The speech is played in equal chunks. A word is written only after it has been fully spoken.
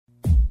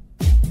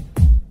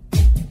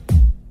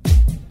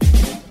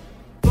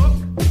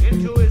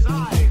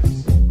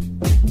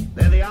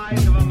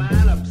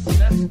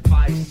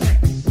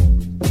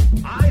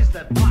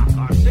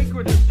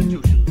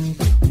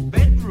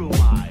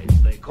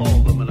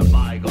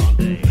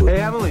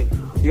Hey, Emily,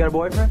 you got a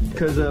boyfriend?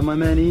 Because my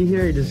man E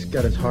here, he just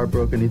got his heart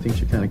broken. He thinks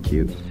you're kind of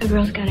cute. A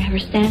girl's got to have her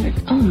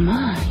standards. Oh,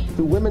 my.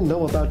 Do women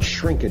know about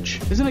shrinkage?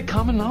 Isn't it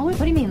common knowledge?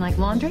 What do you mean, like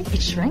laundry?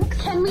 It shrinks?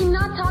 Can we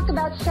not talk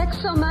about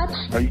sex so much?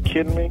 Are you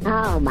kidding me?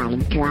 Oh, my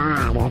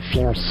God, it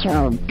feels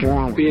so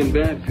good. Being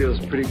bad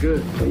feels pretty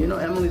good. But you know,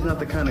 Emily's not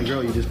the kind of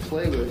girl you just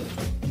play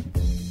with.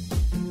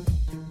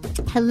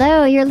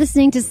 Hello, you're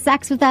listening to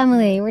Sex with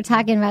Emily. We're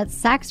talking about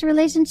sex,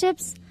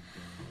 relationships,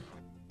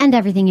 and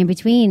everything in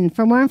between.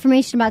 For more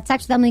information about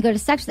Sex with Emily, go to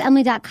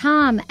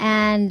sexwithemily.com,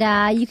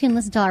 and you can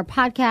listen to our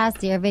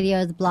podcast, our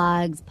videos,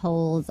 blogs,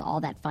 polls, all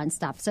that fun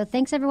stuff. So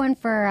thanks, everyone,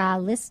 for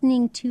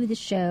listening to the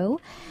show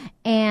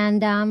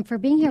and for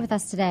being here with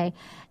us today.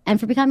 And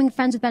for becoming a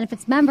Friends with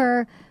Benefits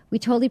member, we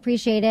totally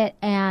appreciate it,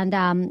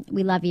 and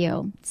we love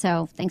you.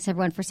 So thanks,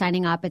 everyone, for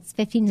signing up. It's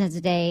 15 cents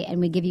a day, and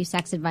we give you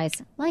sex advice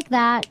like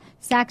that,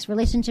 sex,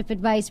 relationship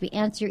advice. We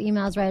answer your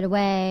emails right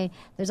away.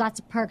 There's lots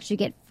of perks. You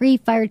get free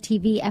Fire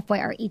TV,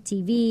 FYRE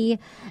TV,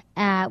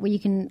 where you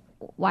can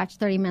watch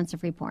 30 minutes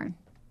of free porn.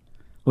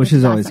 Which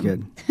is always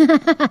good.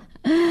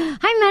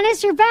 Hi,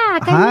 Menace, you're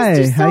back. Hi, I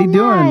missed you so how you much.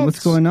 doing? What's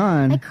going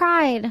on? I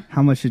cried.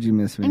 How much did you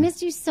miss me? I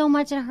missed you so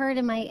much. It hurt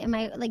in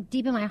my like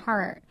deep in my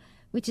heart,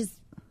 which is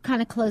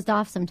kind of closed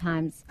off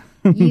sometimes.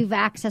 You've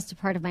accessed a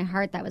part of my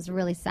heart that was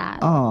really sad.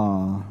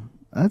 Oh,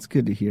 that's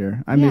good to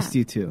hear. I missed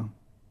you too.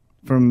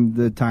 From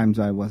the times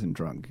I wasn't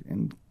drunk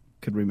and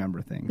could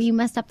remember things. But you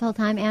messed up the whole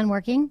time and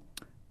working?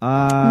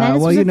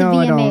 Well, you know,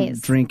 I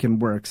don't drink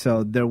and work.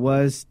 So there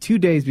was 2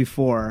 days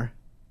before,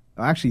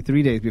 actually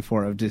 3 days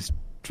before, of just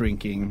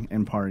drinking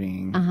and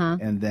partying.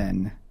 And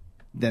then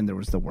there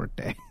was the work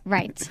day.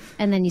 Right.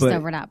 And then you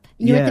sobered up.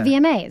 You were at the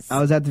VMAs.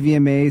 I was at the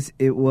VMAs.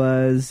 It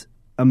was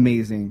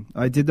amazing.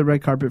 I did the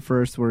red carpet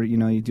first where, you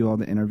know, you do all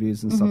the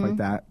interviews and stuff like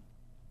that.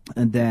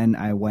 And then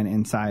I went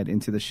inside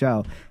into the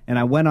show. And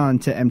I went on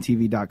to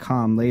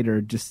MTV.com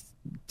later just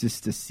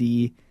to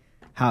see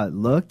how it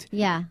looked.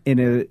 Yeah.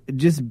 And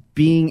just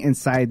being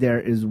inside there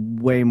is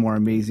way more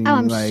amazing. Oh,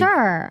 I'm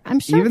sure.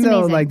 Even though,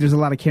 amazing. like, there's a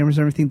lot of cameras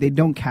and everything, they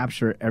don't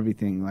capture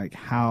everything. Like,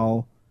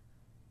 how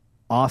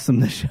awesome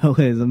the show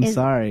is. I'm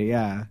sorry.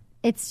 Yeah.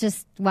 It's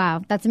just,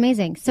 wow. That's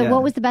amazing. So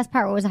what was the best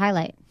part? What was the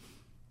highlight?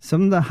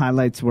 Some of the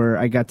highlights were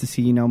I got to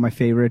see, you know, my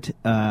favorite,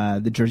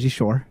 the Jersey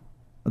Shore,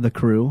 the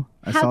crew.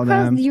 I saw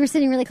them. You were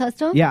sitting really close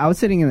to them? Yeah, I was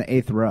sitting in the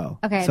 8th row.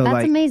 Okay, so, that's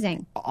like,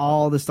 amazing.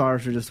 All the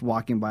stars were just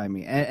walking by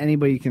me.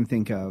 Anybody you can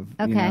think of.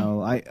 Okay. You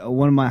know,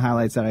 one of my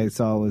highlights that I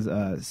saw was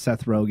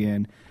Seth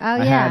Rogen. Oh,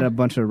 I had a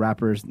bunch of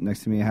rappers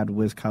next to me. I had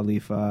Wiz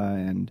Khalifa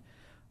and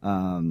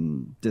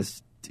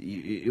just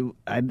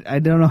I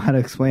don't know how to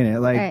explain it.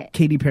 Like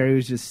Katy Perry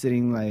was just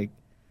sitting like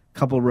a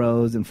couple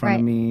rows in front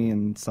of me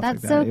and stuff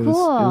like that. That's so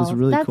cool. It was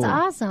really cool.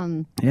 That's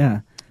awesome.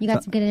 Yeah. You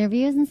got some good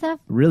interviews and stuff?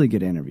 Really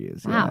good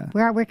interviews. Wow.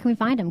 Yeah. Where can we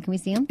find them? Can we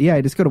see them? Yeah,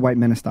 just go to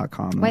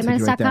whitemenace.com.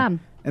 Whitemenace.com.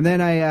 And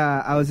then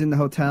I was in the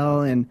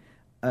hotel and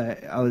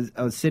I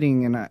was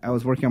sitting and I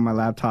was working on my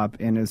laptop,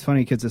 and it was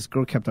funny because this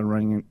girl kept on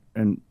running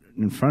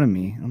in front of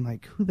me. I'm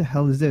like, who the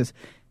hell is this?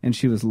 And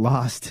she was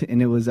lost,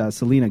 and it was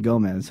Selena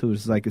Gomez,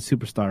 who's like a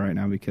superstar right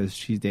now because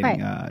she's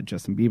dating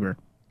Justin Bieber.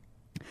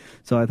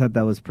 So I thought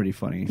that was pretty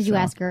funny. Did you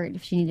ask her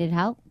if she needed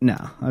help? No,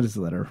 I just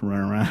let her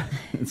run around.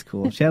 It's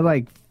cool. She had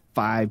like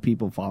 5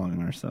 people following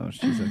her, so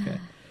she's okay.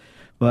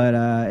 But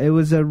it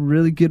was a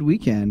really good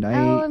weekend.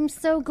 I'm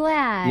so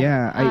glad.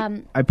 Yeah,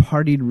 I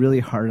partied really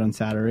hard on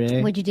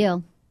Saturday. What'd you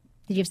do?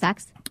 Did you have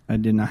sex? I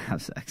did not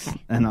have sex,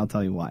 and I'll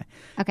tell you why.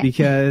 Okay.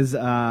 Because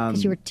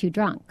you were too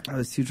drunk. I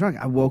was too drunk.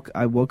 I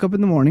woke up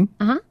in the morning.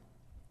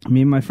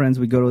 Me and my friends,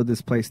 we go to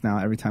this place now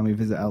every time we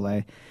visit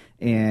LA,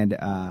 and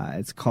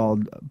it's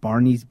called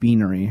Barney's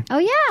Beanery. Oh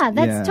yeah,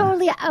 that's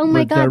totally. Oh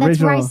my God, that's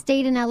where I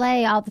stayed in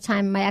LA all the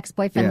time. My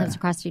ex-boyfriend lives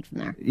across the street from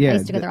there. Yeah, I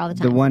used to go there all the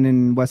time. The one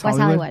in West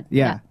Hollywood.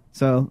 Yeah.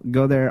 So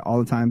go there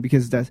all the time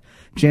because that's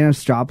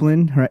Janice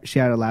Joplin. She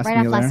had her last meal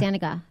there. Right off La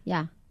Cienega.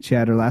 Yeah. She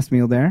had her last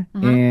meal there,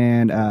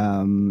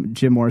 and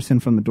Jim Morrison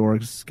from the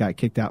Doors got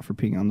kicked out for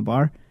peeing on the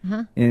bar.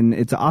 And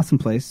it's an awesome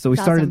place. So we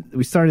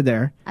started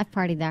there. I've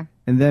partied there.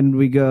 And then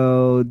we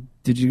go.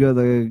 Did you go to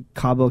the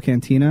Cabo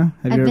Cantina?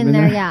 Have you ever been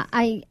there? Yeah.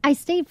 I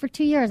stayed for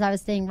 2 years. I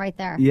was staying right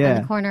there on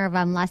the corner of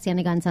La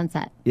Cienega and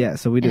Sunset. Yeah.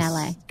 So we just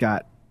LA.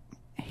 got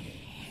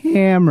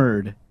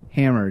hammered,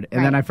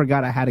 and then I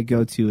forgot I had to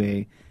go to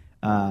a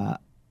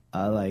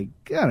like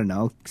I don't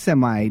know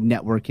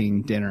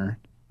semi-networking dinner.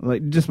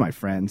 Like just my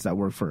friends that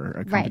work for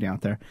a company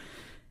out there,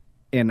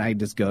 and I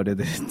just go to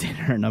this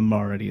dinner and I'm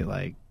already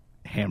like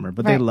hammered,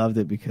 but they loved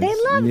it because they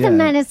love the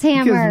Menace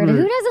hammered.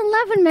 Who doesn't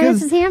love when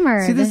Menace is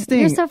hammered? See, this thing,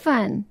 you're so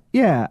fun.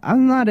 Yeah,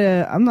 I'm not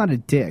a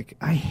dick.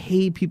 I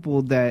hate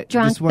people that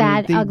drunk,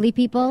 bad, ugly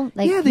people.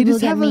 Like they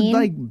just have mean. a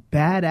like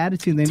bad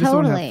attitude. They just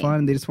want to have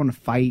fun. They just want to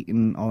fight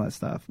and all that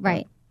stuff.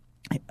 Right.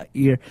 But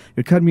you're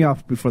cutting me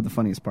off before the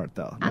funniest part,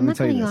 though. I'm not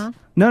cutting you off.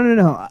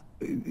 No.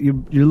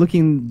 You're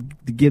looking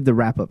to give the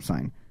wrap up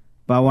sign.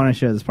 But I want to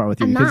share this part with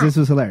you because this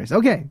was hilarious.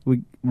 Okay,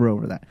 we're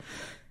over that.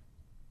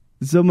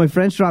 So my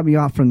friends dropped me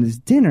off from this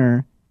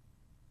dinner,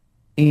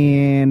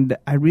 and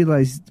I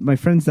realized my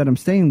friends that I'm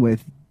staying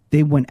with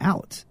they went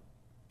out.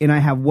 And I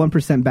have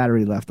 1%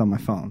 battery left on my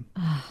phone.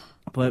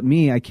 But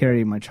me, I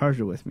carry my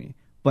charger with me.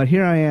 But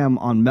here I am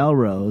on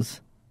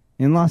Melrose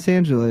in Los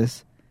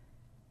Angeles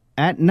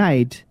at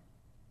night.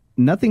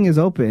 Nothing is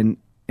open,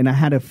 and I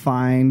had to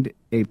find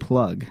a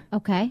plug.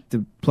 Okay.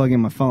 To plug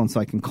in my phone so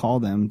I can call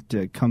them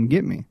to come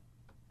get me.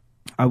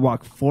 I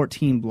walk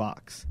 14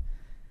 blocks,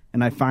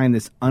 and I find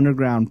this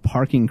underground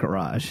parking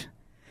garage.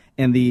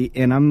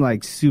 And I'm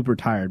like super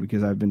tired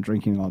because I've been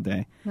drinking all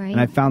day. Right.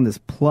 And I found this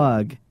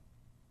plug,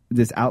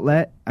 this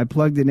outlet. I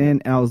plugged it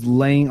in, and I was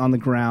laying on the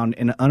ground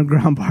in an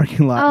underground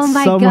parking lot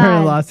somewhere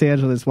in Los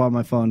Angeles while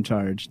my phone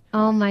charged.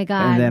 Oh, my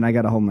God. And then I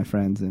got to hold my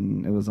friends,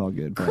 and it was all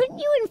good. Couldn't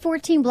you in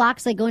 14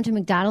 blocks like go into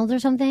McDonald's or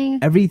something?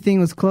 Everything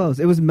was closed.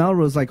 It was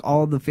Melrose, like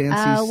all the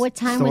fancy what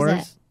time stores.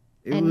 was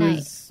it? At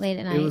night? Late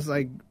at night? It was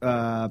like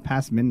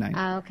past midnight.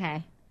 Oh,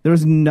 okay. There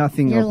was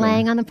nothing You're open.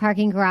 laying on the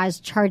parking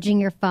garage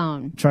charging your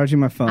phone. Charging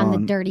my phone. On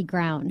the dirty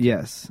ground.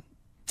 Yes.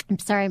 I'm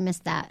sorry I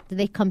missed that. Did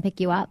they come pick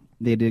you up?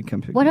 They did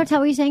come pick me What up. hotel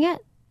were you staying at?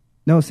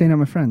 No, I was staying at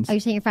my friends. Oh, you're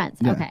staying at your friends?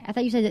 Yeah. Okay. I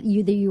thought you said that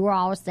you were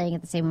all staying at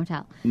the same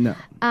hotel. No.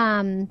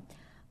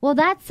 Well,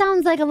 that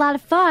sounds like a lot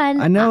of fun.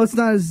 I know it's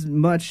not as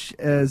much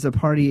as a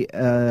party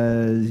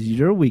as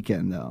your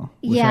weekend, though.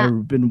 Which Yeah.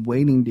 I've been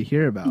waiting to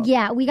hear about.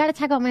 Yeah, we got to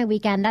talk about my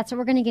weekend. That's what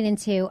we're going to get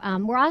into.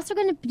 We're also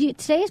going to do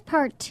today's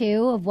part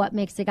 2 of what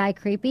makes a guy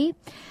creepy.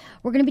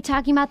 We're going to be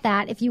talking about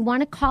that. If you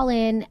want to call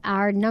in,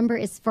 our number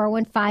is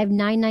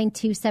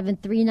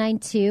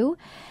 415-992-7392.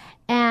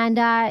 And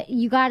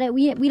you got it.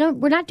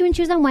 We're not doing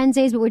shows on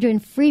Wednesdays, but we're doing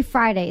free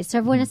Fridays. So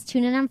everyone has to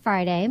tune in on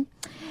Friday.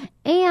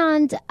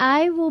 And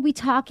I will be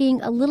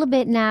talking a little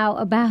bit now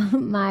about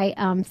my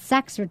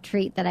sex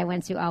retreat that I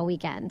went to all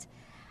weekend.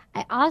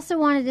 I also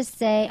wanted to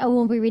say,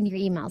 we'll be reading your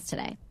emails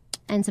today.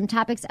 And some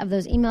topics of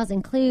those emails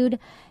include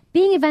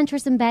being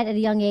adventurous in bed at a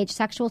young age,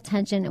 sexual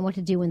tension, and what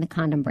to do when the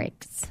condom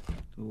breaks.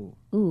 Ooh,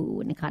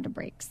 when the condom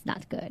breaks.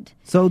 Not good.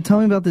 So tell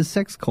me about this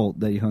sex cult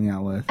that you hung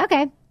out with.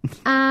 Okay.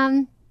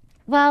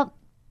 Well,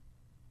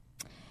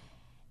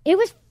 it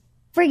was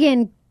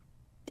friggin'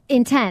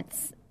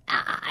 intense.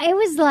 I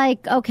was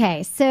like,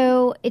 okay,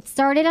 so it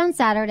started on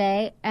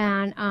Saturday,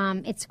 and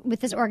it's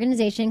with this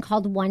organization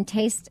called One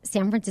Taste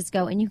San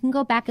Francisco, and you can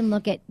go back and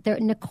look at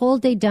Nicole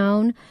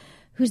Daedone,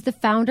 who's the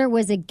founder,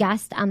 was a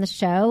guest on the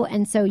show,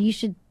 and so you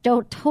should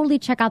totally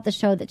check out the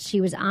show that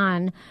she was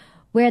on,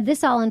 where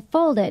this all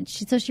unfolded.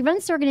 So she runs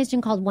this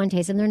organization called One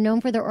Taste, and they're known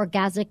for their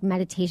orgasmic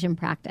meditation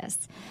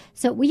practice.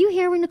 So were you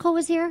here when Nicole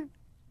was here?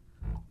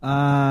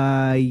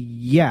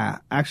 Yeah.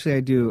 Actually,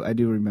 I do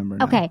remember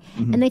now. Okay.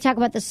 Mm-hmm. And they talk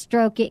about the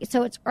stroking.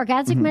 So it's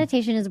orgasmic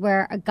meditation is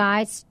where a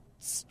guy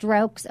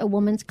strokes a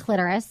woman's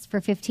clitoris for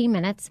 15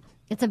 minutes.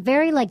 It's a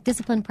very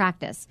disciplined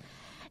practice.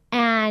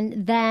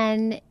 And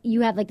then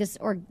you have this,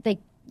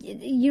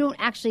 you don't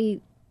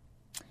actually,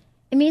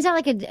 I mean, it's not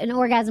like an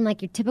orgasm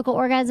like your typical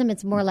orgasm.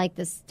 It's more like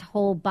this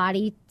whole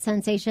body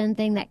sensation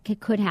thing that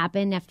could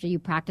happen after you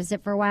practice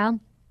it for a while.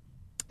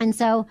 And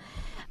so,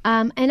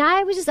 and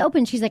I was just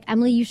open. She's like,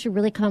 Emily, you should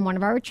really come on one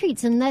of our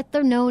retreats. And that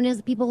they're known as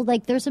people,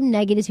 there's some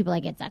negatives. People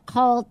it's a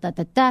cult,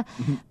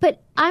 Mm-hmm.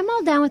 But I'm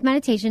all down with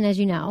meditation, as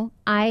you know.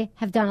 I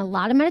have done a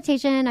lot of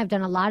meditation. I've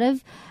done a lot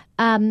of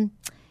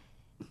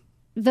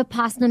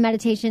Vipassana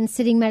meditation,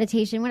 sitting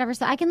meditation, whatever.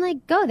 So I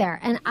can go there.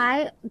 And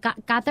I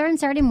got there on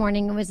Saturday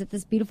morning and was at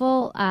this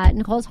beautiful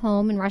Nicole's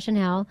home in Russian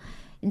Hill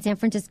in San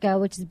Francisco,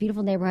 which is a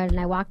beautiful neighborhood. And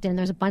I walked in.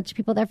 There's a bunch of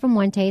people there from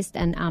One Taste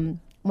and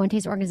One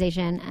Taste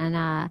organization.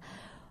 And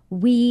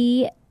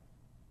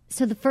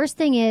so the first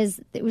thing is,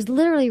 it was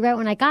literally right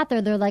when I got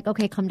there, they're like,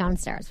 okay, come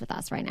downstairs with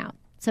us right now.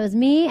 So it was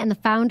me and the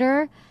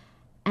founder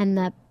and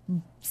the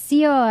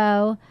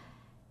COO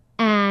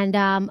and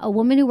a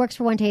woman who works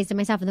for One Taste and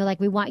myself. And they're like,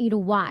 we want you to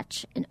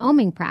watch an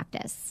oming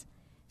practice.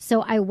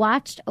 So I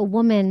watched a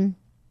woman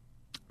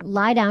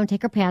lie down,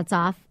 take her pants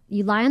off.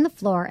 You lie on the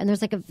floor and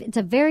there's it's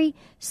a very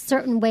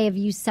certain way of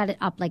you set it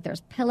up.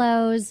 There's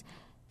pillows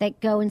that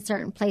go in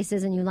certain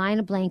places and you lie in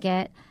a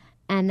blanket.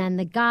 And then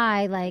the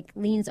guy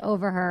leans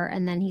over her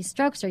and then he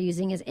strokes her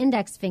using his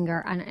index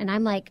finger. And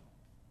I'm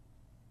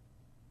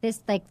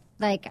this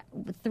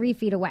 3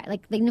 feet away.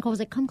 Nicole was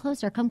like, come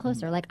closer.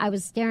 I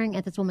was staring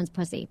at this woman's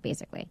pussy,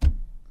 basically.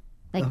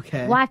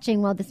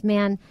 Watching while this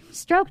man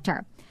stroked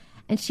her.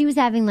 And she was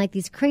having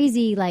these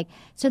crazy,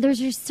 so there's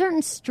just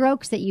certain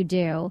strokes that you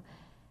do,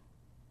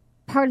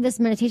 part of this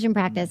meditation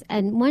practice.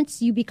 And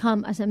once you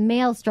become a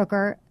male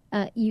stroker,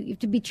 you have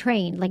to be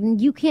trained.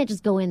 You can't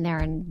just go in there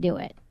and do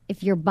it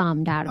if you're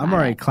bummed out about it. I'm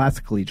already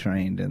classically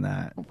trained in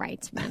that.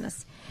 Right,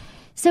 Menace.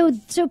 So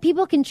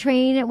people can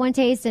train at One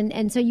Taste,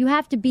 and so you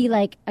have to be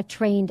a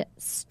trained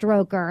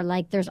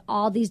stroker. There's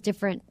all these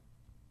different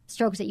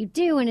strokes that you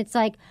do, and it's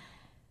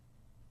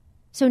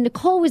so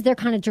Nicole was there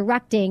kind of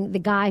directing the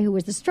guy who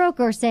was the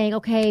stroker, saying,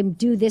 okay,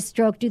 do this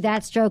stroke, do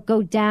that stroke,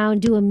 go down,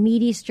 do a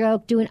meaty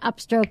stroke, do an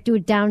upstroke, do a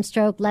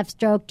downstroke, left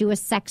stroke, do a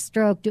sex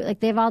stroke.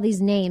 They have all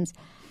these names.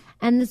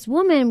 And this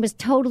woman was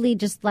totally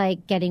just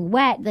getting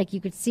wet. You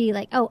could see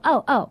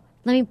oh,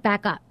 let me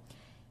back up.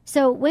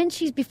 So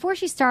before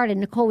she started,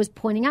 Nicole was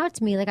pointing out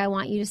to me, like, I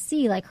want you to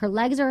see, like, her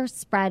legs are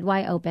spread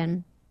wide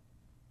open.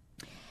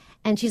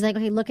 And she's like,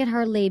 okay, look at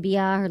her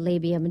labia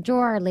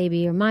majora, her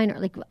labia minor,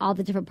 like all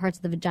the different parts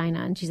of the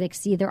vagina. And she's like,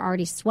 see, they're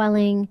already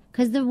swelling.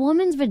 Because the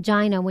woman's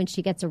vagina, when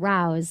she gets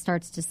aroused,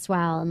 starts to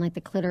swell. And like the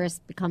clitoris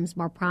becomes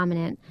more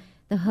prominent.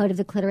 The hood of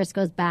the clitoris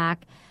goes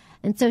back.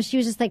 And so she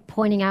was just like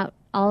pointing out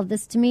all of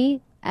this to me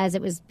as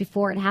it was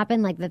before it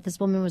happened, like that this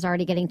woman was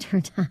already getting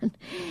turned on.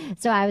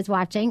 So I was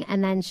watching.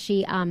 And then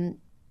she,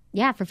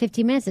 for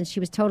 15 minutes. And she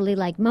was totally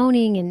like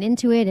moaning and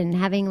into it and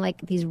having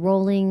like these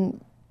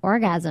rolling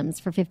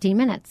orgasms for 15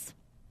 minutes.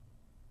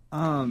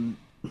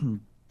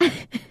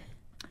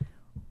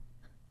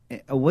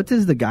 What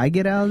does the guy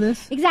get out of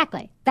this?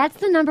 Exactly. That's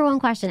the number one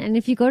question. And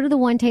if you go to the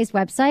One Taste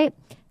website,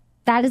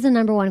 that is the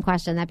number one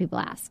question that people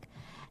ask.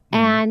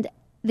 And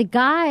the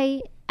guy,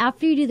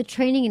 after you do the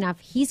training enough,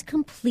 he's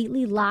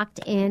completely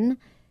locked in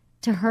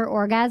to her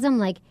orgasm.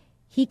 Like,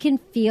 he can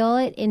feel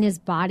it in his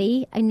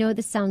body. I know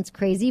this sounds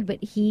crazy,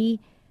 but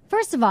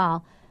first of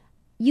all,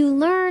 you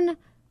learn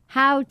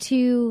how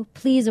to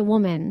please a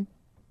woman,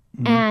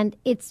 and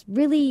it's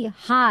really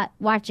hot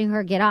watching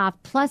her get off.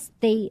 Plus,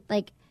 they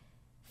like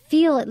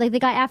feel it. Like the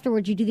guy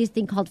afterwards, you do this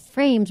thing called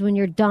frames when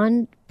you're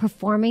done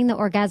performing the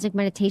orgasmic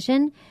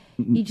meditation.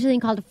 You do this thing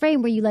called a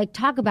frame where you like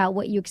talk about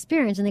what you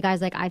experienced, and the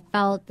guy's like, I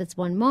felt this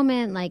one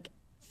moment, like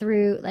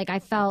through, like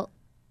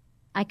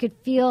I could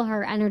feel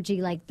her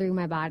energy like through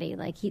my body.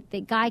 Like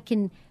the guy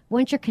can,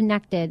 once you're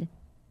connected,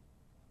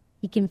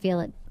 he can feel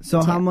it.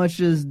 So how much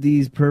does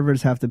these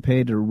perverts have to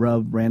pay to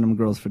rub random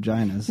girls'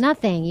 vaginas?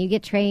 Nothing. You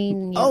get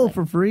trained.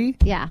 For free?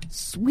 Yeah.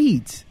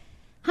 Sweet.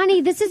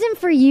 Honey, this isn't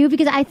for you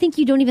because I think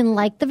you don't even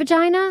like the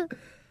vagina.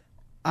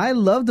 I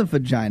love the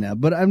vagina,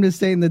 but I'm just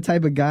saying the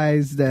type of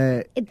guys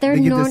that they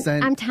get to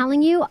send. I'm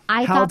telling you,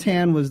 How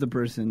tan was the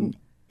person?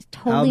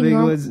 Totally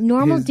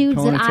normal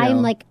dudes that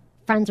I'm like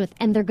friends with,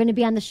 and they're going to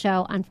be on the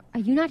show. Are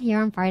you not here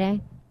on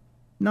Friday?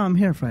 No, I'm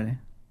here Friday.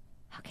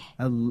 Okay.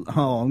 I'm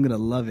going to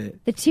love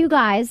it. The two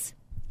guys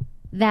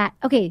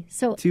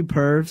so... Two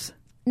pervs?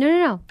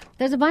 No.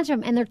 There's a bunch of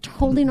them, and they're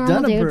totally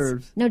normal dudes.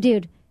 Pervs. No,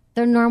 dude.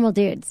 They're normal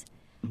dudes.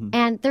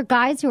 And they're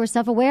guys who are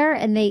self-aware,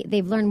 and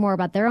they've learned more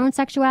about their own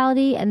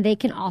sexuality, and they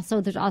can also...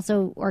 There's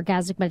also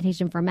orgasmic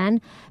meditation for men.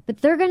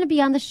 But they're going to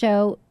be on the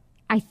show,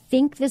 I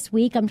think, this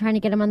week. I'm trying to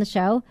get them on the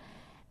show.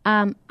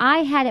 I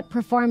had it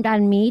performed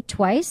on me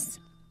twice.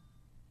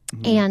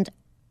 And...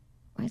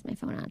 Why is my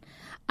phone on?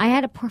 I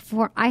had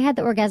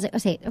the orgasm.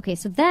 Okay.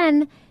 So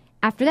then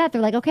after that,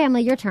 they're like, okay,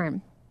 Emily, your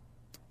turn.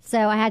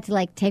 So I had to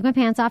like take my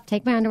pants off,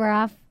 take my underwear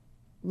off,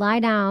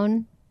 lie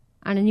down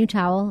on a new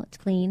towel. It's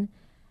clean.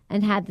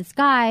 And had this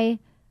guy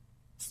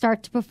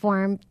start to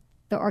perform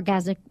the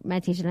orgasmic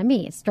meditation on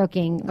me,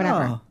 stroking,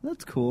 whatever. Oh,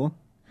 that's cool.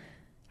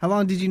 How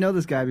long did you know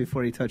this guy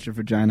before he touched your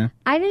vagina?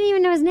 I didn't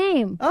even know his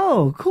name.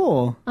 Oh,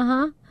 cool.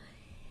 Uh-huh.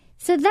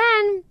 So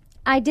then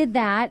I did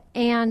that,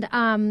 and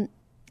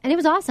it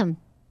was awesome.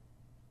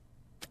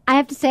 I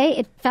have to say,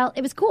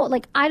 it was cool.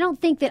 Like, I don't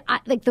think that,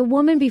 the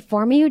woman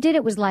before me who did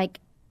it was like,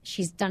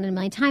 she's done it a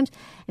million times.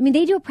 I mean,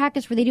 they do a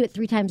practice where they do it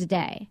 3 times a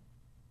day.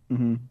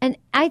 And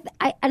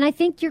I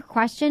think your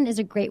question is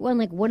a great one.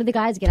 Like, what do the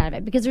guys get out of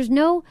it? Because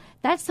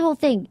that's the whole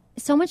thing.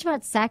 So much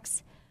about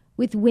sex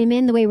with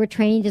women, the way we're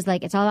trained is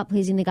like, it's all about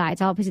pleasing the guy.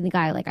 It's all about pleasing the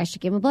guy. Like, I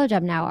should give him a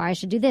blowjob now, or I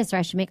should do this, or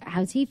I should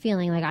how's he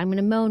feeling? Like, I'm going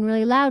to moan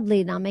really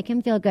loudly and I'll make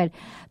him feel good.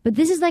 But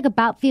this is like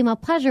about female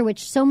pleasure,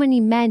 which so many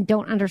men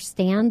don't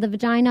understand the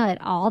vagina at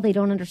all. They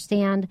don't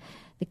understand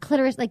the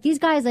clitoris. Like, these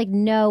guys like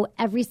know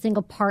every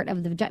single part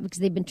of the vagina because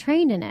they've been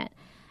trained in it.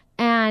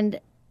 And,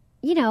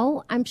 you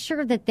know, I'm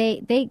sure that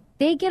they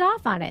get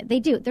off on it.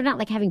 They do. They're not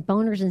like having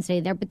boners and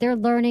sitting there, but they're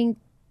learning.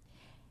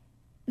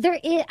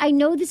 I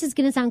know this is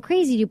going to sound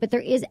crazy to you, but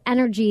there is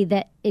energy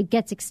that it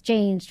gets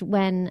exchanged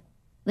when,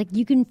 like,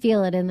 you can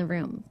feel it in the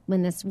room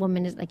when this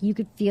woman is, like, you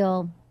could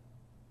feel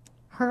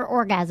her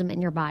orgasm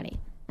in your body.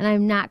 And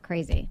I'm not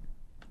crazy.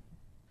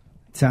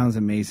 Sounds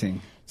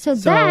amazing. So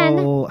then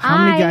how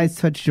many guys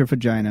touched your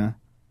vagina?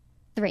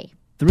 3.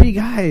 3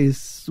 guys.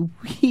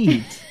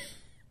 Sweet.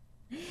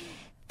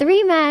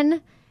 3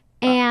 men.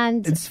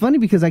 And it's funny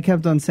because I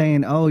kept on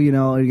saying, oh, you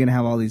know, you're going to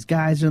have all these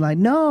guys. They're like,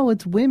 no,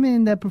 it's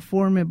women that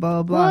perform it,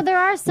 blah, blah, blah. Well, there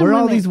are some Where are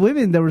women. all these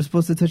women that were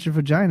supposed to touch your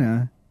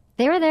vagina?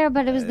 They were there,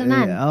 but it was the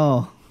men.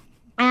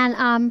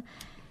 And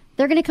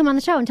they're going to come on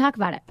the show and talk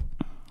about it.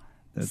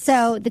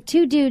 So the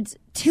 2 dudes,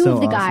 2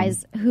 of the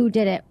guys who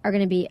did it are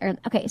going to be...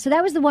 Okay, so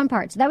that was the one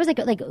part. So that was like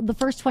the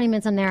first 20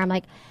 minutes on there. I'm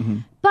like...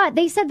 But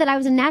they said that I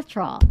was a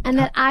natural and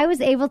that I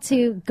was able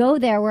to go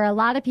there where a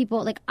lot of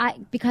people...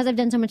 because I've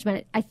done so much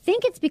I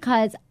think it's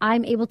because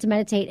I'm able to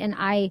meditate and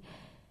I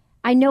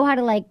know how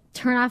to like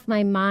turn off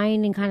my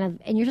mind and kind of...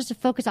 And you're supposed to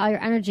focus all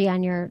your energy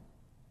on your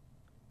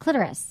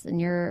clitoris and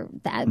your...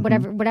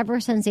 whatever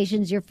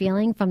sensations you're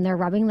feeling from their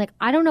rubbing. Like,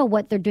 I don't know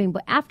what they're doing,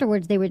 but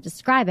afterwards they would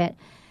describe it.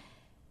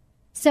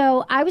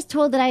 So I was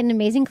told that I had an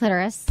amazing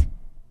clitoris.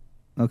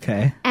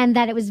 Okay. And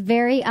that it was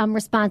very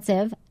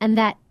responsive, and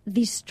that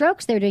these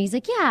strokes they were doing. He's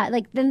like, yeah.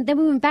 Like then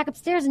we went back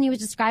upstairs and he was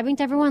describing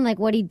to everyone like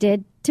what he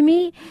did to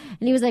me.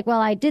 And he was like, well,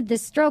 I did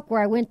this stroke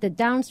where I went the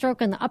downstroke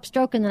and the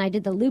upstroke and then I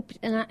did the loop.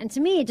 And to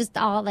me, it just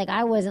all like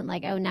I wasn't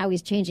like, oh, now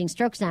he's changing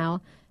strokes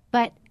now.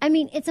 But I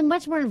mean, it's a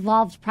much more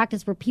involved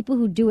practice where people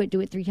who do it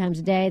 3 times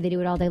a day. They do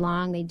it all day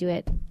long. They do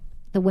it.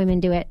 The women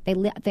do it.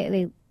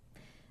 They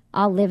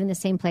all live in the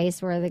same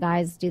place where the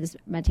guys do this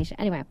meditation.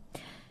 Anyway,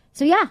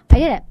 so yeah, I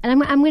did it,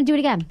 and I'm going to do it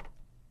again.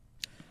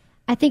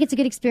 I think it's a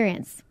good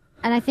experience.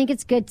 And I think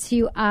it's good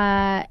to,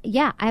 I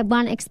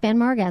want to expand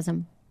my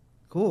orgasm.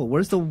 Cool.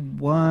 Where's the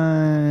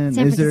one?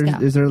 San Francisco.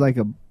 Is there like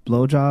a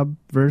blowjob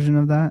version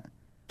of that?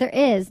 There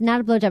is.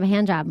 Not a blowjob, a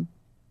hand job.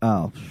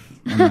 Oh.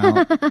 I'm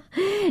out.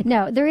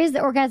 No, there is the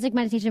orgasmic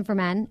meditation for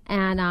men,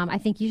 and I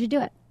think you should do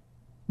it.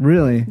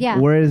 Really? Yeah.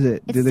 Where is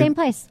it? It's the same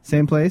place.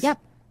 Same place? Yep.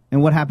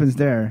 And what happens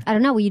there? I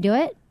don't know. Will you do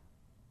it?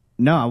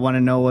 No, I want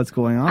to know what's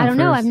going on. I don't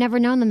know. first. I've never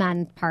known the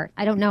men part.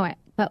 I don't know it.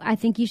 But I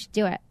think you should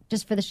do it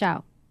just for the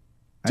show.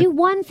 Do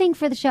one thing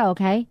for the show,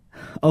 okay?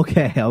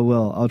 Okay, I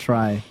will. I'll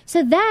try.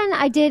 So then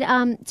I did,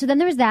 so then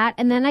there was that,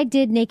 and then I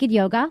did naked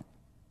yoga.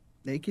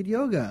 Naked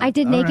yoga. I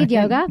did All naked right.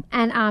 yoga,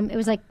 and it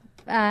was like...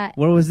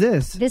 Where was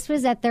this? This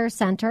was at their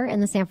center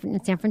in San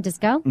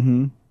Francisco.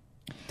 Mm-hmm.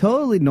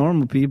 Totally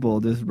normal people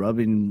just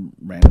rubbing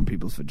random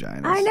people's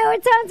vaginas. I know,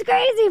 it sounds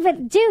crazy,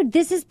 but dude,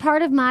 this is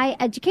part of my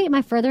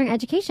furthering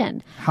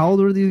education. How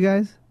old were these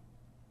guys?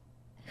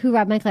 Who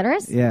rubbed my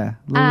clitoris? Yeah.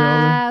 A little bit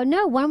older?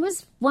 No,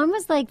 one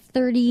was like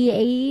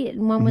 38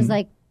 and one was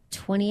like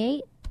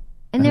 28.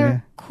 And they're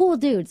Okay. cool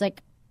dudes,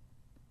 like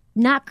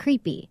not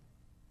creepy.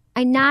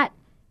 They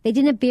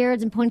didn't have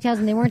beards and ponytails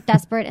and they weren't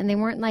desperate and they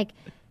weren't like,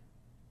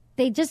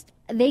 they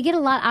get a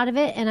lot out of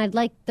it and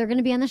they're going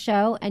to be on the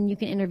show and you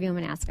can interview them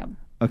and ask them.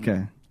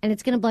 Okay. And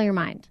it's going to blow your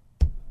mind.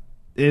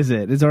 Is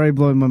it? It's already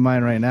blowing my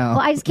mind right now.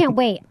 Well, I just can't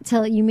wait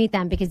till you meet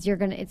them because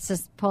it's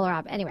just polar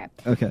opposite. Anyway.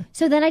 Okay.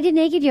 So then I did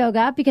naked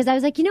yoga because I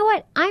was like, you know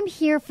what? I'm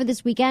here for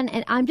this weekend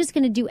and I'm just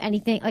going to do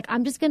anything. Like,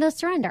 I'm just going to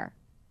surrender.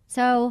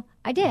 So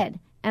I did.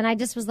 And I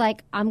just was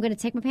like, I'm going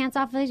to take my pants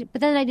off.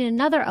 But then I did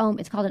another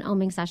it's called an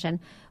oming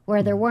session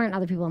where there weren't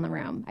other people in the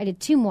room. I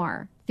did 2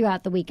 more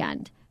throughout the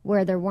weekend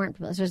where there weren't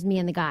people. It was just me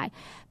and the guy.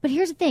 But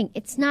here's the thing.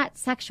 It's not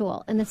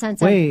sexual in the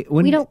sense of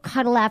we don't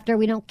cuddle after.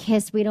 We don't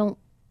kiss. We don't.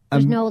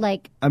 There's no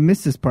like. I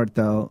missed this part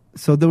though.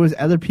 So there was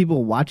other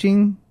people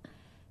watching?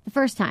 The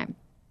first time.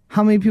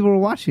 How many people were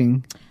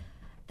watching?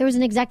 There was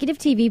an executive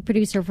TV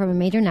producer from a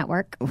major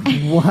network.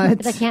 What?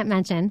 That I can't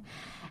mention.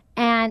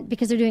 And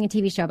because they're doing a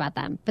TV show about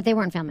them, but they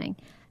weren't filming.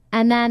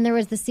 And then there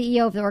was the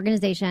CEO of the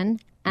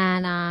organization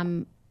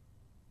and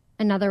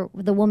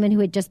the woman who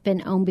had just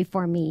been owned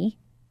before me.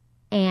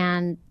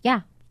 And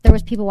yeah, there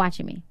was people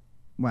watching me.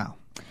 Wow.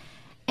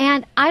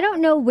 And I don't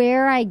know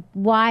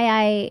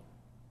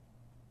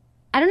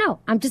I don't know.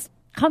 I'm just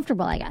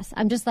comfortable, I guess.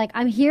 I'm just like,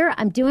 I'm here.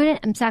 I'm doing it.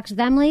 I'm Sex with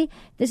Emily.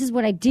 This is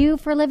what I do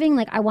for a living.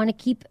 Like, I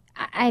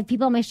have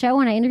people on my show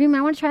and I interview them.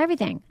 I want to try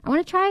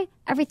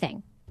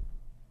everything.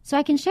 So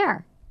I can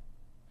share.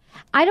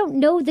 I don't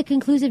know the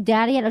conclusive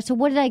data yet. So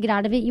what did I get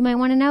out of it? You might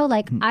want to know.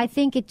 Like, I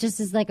think it just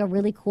is like a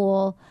really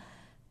cool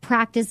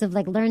practice of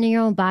like learning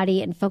your own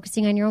body and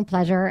focusing on your own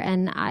pleasure.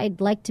 And I'd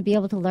like to be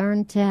able to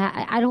learn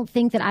I don't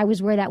think that I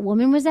was where that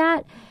woman was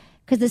at.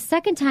 Because the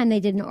second time they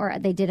did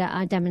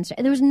a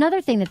demonstration, there was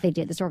another thing that they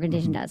did, this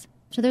organization does.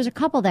 So there's a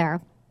couple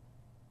there.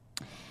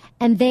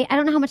 And I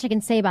don't know how much I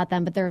can say about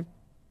them, but they're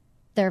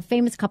a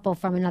famous couple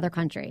from another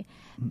country.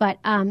 But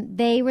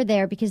they were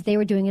there because they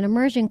were doing an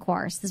immersion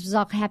course. This was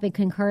all happening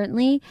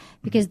concurrently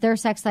because their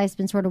sex life's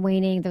been sort of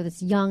waning. They're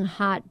this young,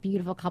 hot,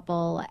 beautiful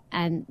couple.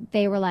 And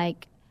they were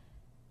like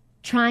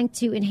trying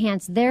to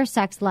enhance their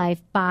sex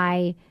life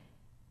by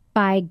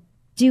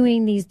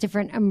doing these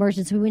different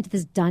immersions. So we went to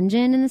this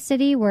dungeon in the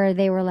city where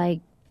they were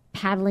like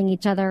paddling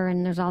each other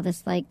and there's all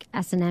this like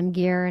S&M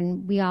gear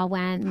and we all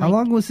went. How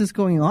long was this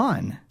going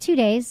on? 2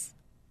 days,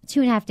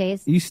 2.5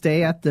 days. You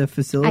stay at the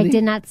facility? I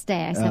did not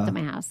stay. I slept at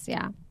my house.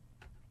 Yeah.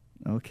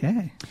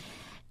 Okay.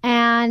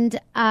 And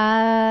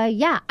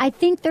I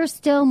think there's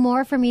still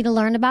more for me to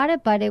learn about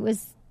it, but it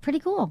was pretty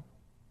cool.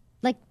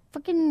 Like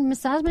freaking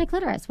massage my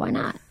clitoris. Why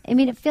not? I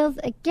mean, it feels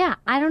like,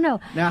 I don't know.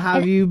 Now,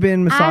 have you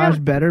been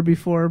massaged better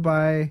before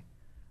by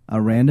a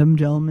random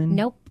gentleman?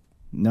 Nope.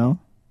 No?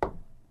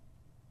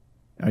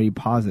 Are you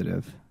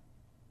positive?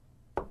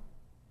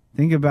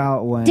 Think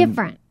about when...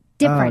 Different.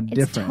 different.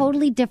 It's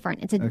totally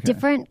different. It's a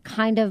different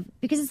kind of...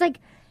 Because it's like,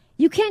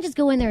 you can't just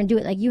go in there and do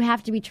it. Like, you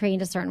have to be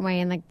trained a certain way.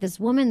 And like this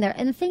woman there...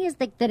 And the thing is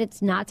like that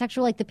it's not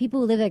sexual. Like the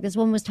people who live like this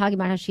woman was talking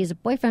about how she has a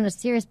boyfriend, a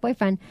serious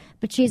boyfriend,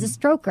 but she has a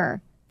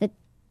stroker that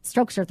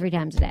strokes her 3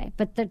 times a day.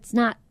 But that's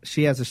not...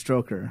 She has a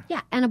stroker.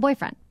 Yeah, and a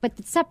boyfriend, but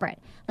it's separate.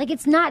 Like,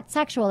 it's not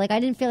sexual. Like, I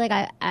didn't feel like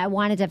I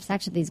wanted to have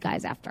sex with these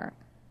guys after.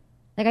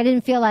 Like, I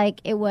didn't feel like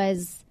it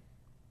was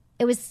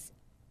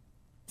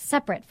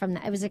separate from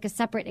that. It was like a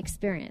separate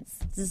experience.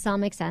 Does this all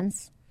make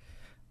sense?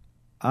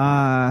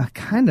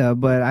 Kind of,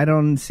 but I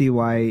don't see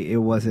why it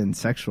wasn't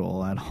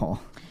sexual at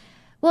all.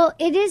 Well,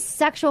 it is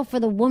sexual for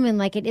the woman,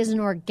 like it is an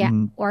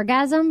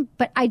orgasm,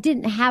 but I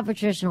didn't have a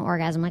traditional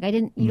orgasm. Like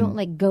you don't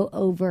like go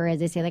over, as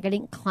they say. Like I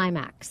didn't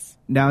climax.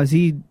 Now is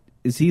he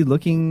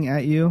looking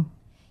at you?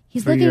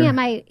 He's looking at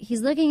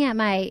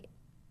my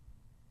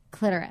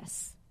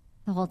clitoris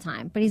the whole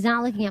time, but he's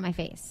not looking at my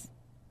face.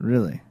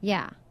 Really?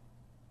 Yeah.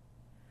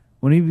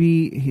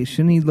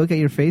 Shouldn't he look at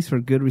your face for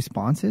good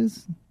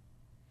responses?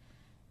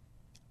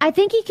 I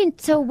think he can.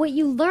 So what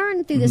you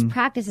learn through this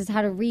practice is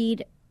how to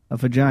read a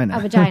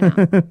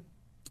vagina.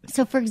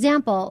 So, for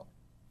example,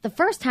 the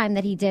first time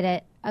that he did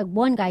it,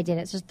 one guy did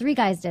it. So 3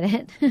 guys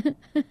did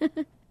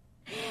it.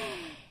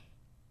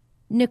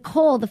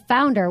 Nicole, the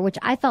founder, which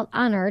I felt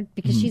honored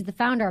because she's the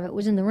founder of it,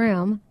 was in the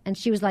room, and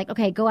she was like,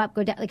 "Okay, go up,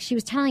 go down." Like she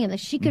was telling him that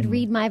she could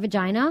read my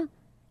vagina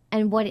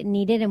and what it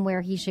needed and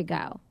where he should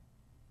go.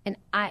 And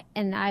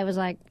I was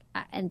like,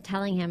 and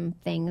telling him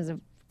things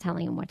of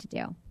telling him what to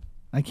do.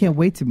 I can't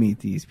wait to meet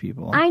these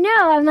people. I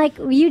know. I'm like,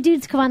 you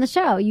dudes come on the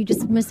show. You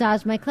just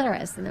massage my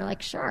clitoris. And they're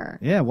like, sure.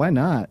 Yeah, why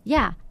not?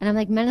 Yeah. And I'm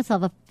like, Menace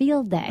will have a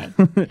field day.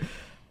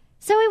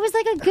 So it was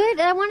like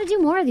I want to do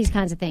more of these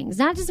kinds of things.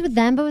 Not just with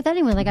them, but with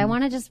anyone. Like I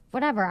want to just,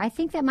 whatever. I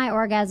think that my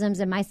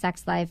orgasms and my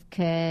sex life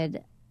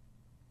could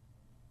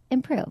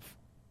improve,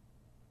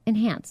 be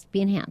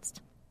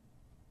enhanced.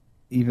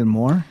 Even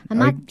more? I'm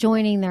not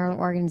joining their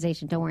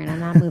organization. Don't worry, I'm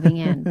not moving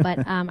in.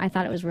 But I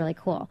thought it was really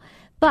cool.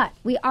 But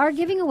we are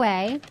giving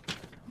away.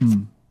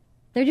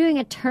 They're doing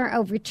a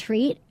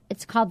retreat.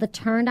 It's called the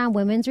Turned On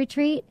Women's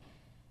Retreat.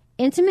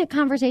 Intimate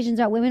conversations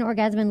about women,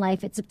 orgasm, and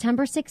life. It's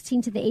September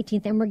 16th to the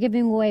 18th, and we're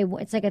giving away.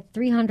 It's like a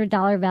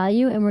 $300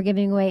 value, and we're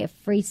giving away a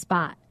free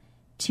spot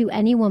to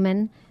any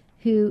woman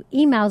who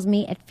emails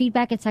me at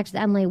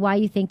feedback@sexwithemily why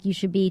you think you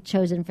should be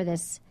chosen for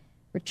this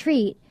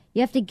retreat.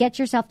 You have to get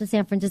yourself to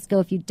San Francisco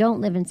if you don't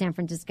live in San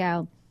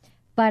Francisco.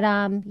 But,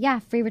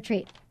 free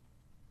retreat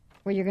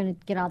where you're going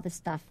to get all this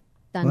stuff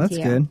done to you. That's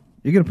good.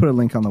 You're going to put a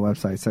link on the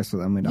website,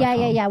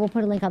 sexwithemily.com. Yeah. We'll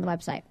put a link on the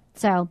website.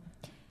 So,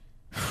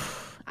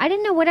 I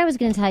didn't know what I was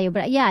going to tell you,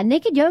 but yeah,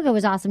 naked yoga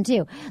was awesome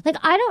too. Like,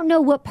 I don't know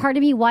what part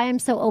of me, why I'm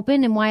so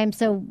open and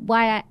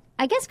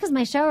I guess because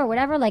my show or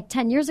whatever, like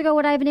 10 years ago,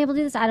 would I have been able to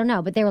do this? I don't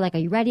know. But they were like, are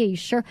you ready? Are you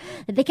sure?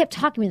 And they kept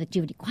talking to me like, do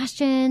you have any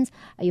questions?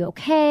 Are you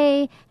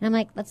okay? And I'm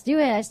like, let's do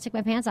it. I just took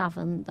my pants off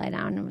and lay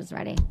down and was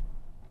ready.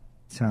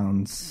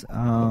 Sounds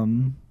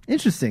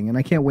interesting, and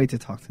I can't wait to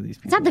talk to these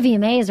people. It's not the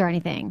VMAs or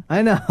anything.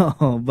 I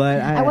know,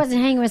 but I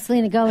wasn't hanging with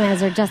Selena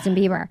Gomez or Justin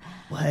Bieber.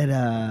 But,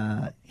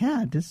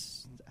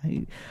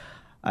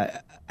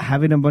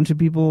 having a bunch of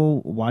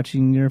people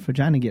watching your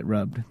vagina get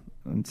rubbed,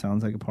 it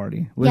sounds like a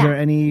party. Was there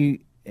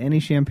any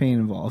champagne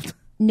involved?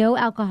 No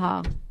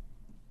alcohol.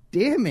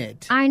 Damn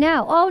it. I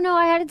know. Oh, no,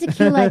 I had a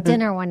tequila at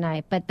dinner one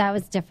night, but that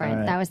was different.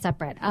 Right. That was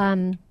separate.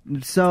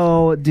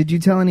 So, did you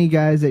tell any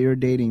guys that you're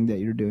dating that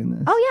you're doing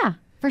this? Oh, yeah,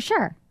 for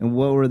sure. And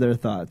what were their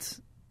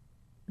thoughts?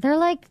 They're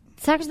like,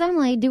 Sex with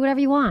Emily, do whatever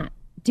you want.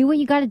 Do what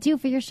you got to do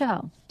for your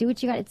show. Do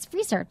what you got. It's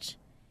research.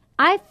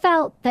 I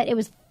felt that it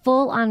was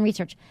full-on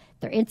research.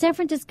 They're in San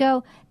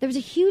Francisco. There was a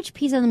huge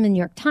piece on them in the New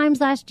York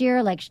Times last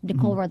year. Like,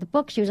 Nicole wrote the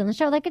book. She was on the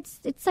show. Like,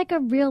 it's like a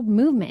real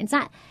movement. It's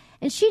not...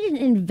 And she didn't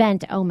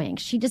invent oming.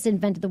 She just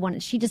invented the one.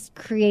 She just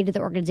created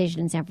the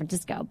organization in San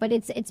Francisco. But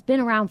it's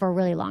been around for a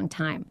really long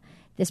time,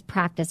 this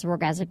practice of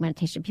orgasmic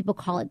meditation. People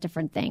call it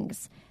different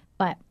things.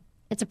 But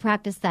it's a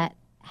practice that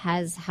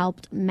has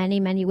helped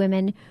many, many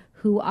women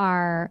who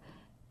are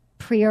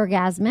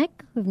pre-orgasmic,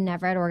 who've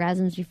never had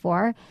orgasms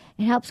before.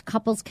 It helps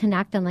couples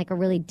connect on like a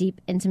really deep,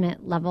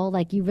 intimate level.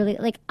 Like you really,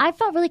 like I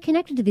felt really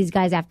connected to these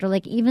guys after,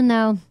 like even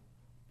though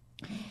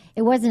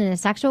it wasn't in a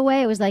sexual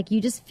way, it was like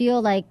you just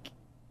feel like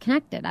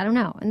connected. I don't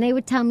know. And they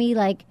would tell me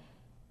like,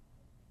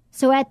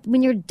 so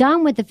when you're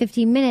done with the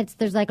 15 minutes,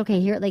 there's like, okay,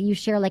 here, like you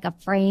share like a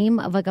frame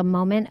of like a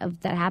moment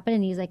of that happened.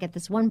 And he's like, at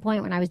this one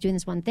point when I was doing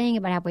this one thing,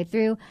 about halfway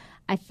through,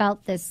 I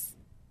felt this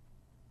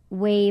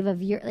wave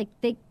of like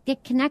they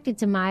get connected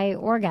to my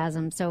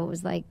orgasm. So it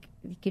was like,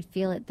 you could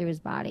feel it through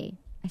his body.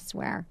 I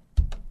swear.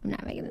 I'm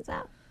not making this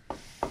up.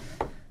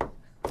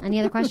 Any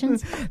other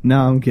questions?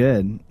 No, I'm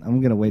good. I'm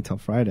going to wait till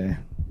Friday.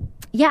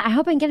 Yeah, I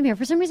hope I can get him here.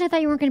 For some reason, I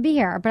thought you weren't going to be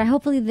here, but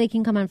hopefully they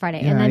can come on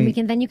Friday, and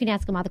then you can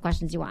ask them all the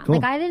questions you want. Cool.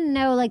 Like I didn't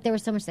know like there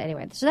was so much to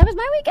anyway. So that was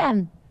my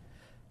weekend.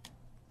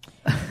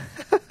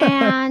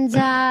 And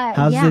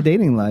how's the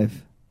dating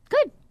life?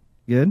 Good.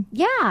 Good.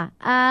 Yeah,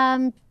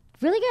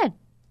 really good.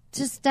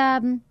 Just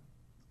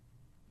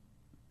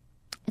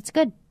it's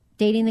good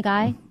dating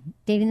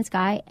this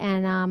guy,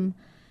 and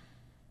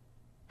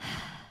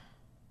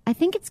I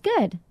think it's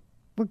good.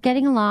 We're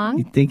getting along,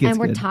 you think it's and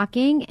we're good?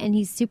 talking, and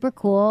he's super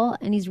cool,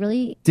 and he's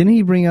really... Didn't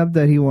he bring up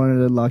that he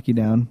wanted to lock you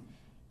down?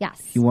 Yes.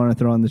 He wanted to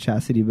throw on the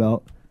chastity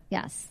belt?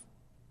 Yes.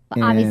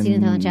 But obviously he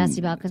didn't throw on the chastity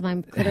belt because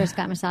my clitoris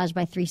got massaged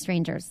by 3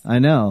 strangers. I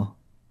know.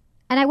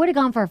 And I would have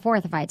gone for a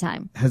 4th if I had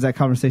time. Has that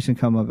conversation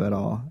come up at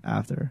all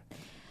after?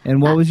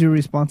 And what was your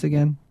response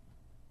again?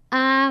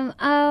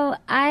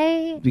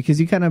 Because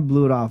you kind of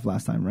blew it off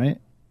last time, right?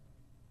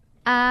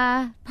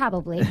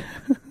 Probably. Is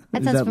that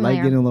familiar.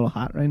 light getting a little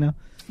hot right now?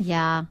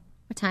 Yeah.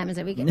 What time is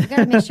it? We got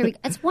to make sure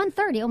it's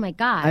 1:30. Oh my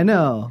god. I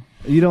know.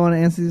 You don't want to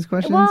answer these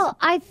questions? Well,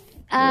 I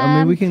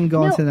mean, we can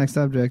go on to the next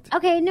subject.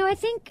 Okay, no, I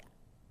think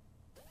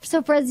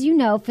so. For as you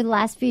know, for the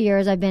last few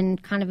years, I've been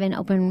kind of in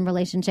open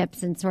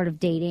relationships and sort of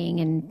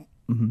dating,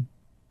 and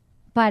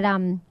but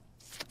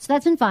so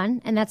that's been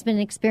fun, and that's been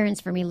an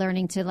experience for me,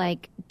 learning to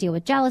like deal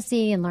with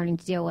jealousy and learning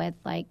to deal with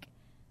like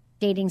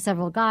dating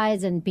several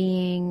guys and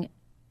being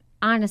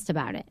honest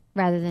about it,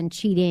 rather than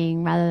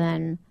cheating, rather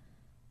than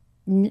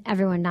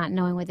everyone not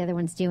knowing what the other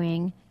one's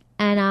doing,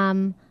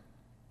 and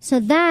so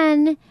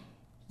then.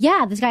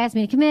 Yeah, this guy asked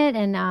me to commit,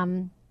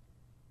 and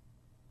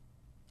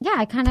yeah,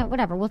 I kind of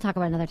whatever. We'll talk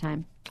about it another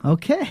time.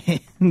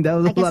 Okay, that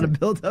was a lot of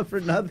build up for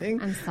nothing.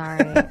 I'm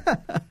sorry.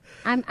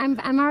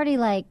 I'm already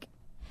like,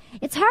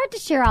 it's hard to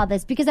share all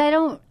this because I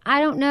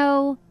don't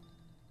know.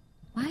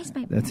 Why is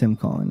my? That's him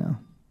calling now.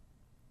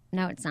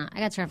 No, it's not.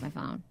 I got to turn off my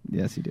phone.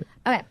 Yes, you do.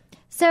 Okay.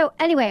 So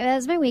anyway, that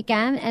was my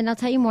weekend, and I'll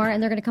tell you more.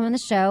 And they're going to come on the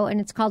show, and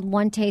it's called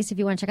One Taste. If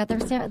you want to check out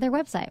their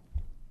website.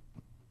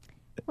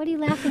 What are you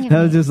laughing at?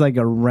 That was just like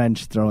a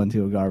wrench thrown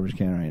into a garbage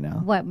can right now.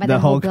 What? By the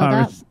whole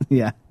build-up?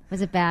 Yeah.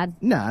 Was it bad?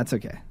 No, it's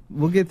okay.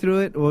 We'll get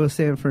through it. We'll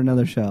save it for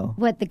another show.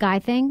 What, the guy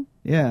thing?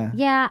 Yeah.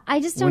 Yeah, I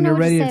just don't when know you're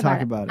what ready to say to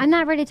talk about it. I'm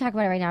not ready to talk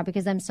about it right now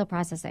because I'm still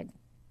processing.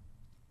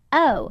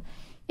 Oh,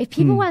 if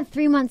people want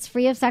 3 months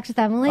free of sex with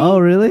Emily. Oh,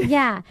 really?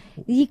 Yeah.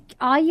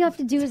 All you have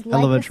to do is like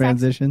I love a the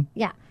transition.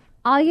 Yeah.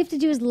 All you have to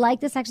do is like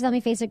the Sex with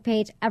Emily Facebook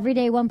page. Every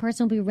day, one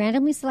person will be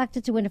randomly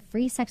selected to win a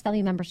free Sex with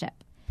Emily membership.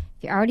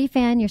 If you're already a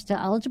fan, you're still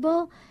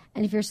eligible.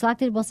 And if you're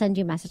selected, we'll send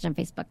you a message on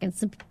Facebook. And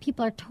some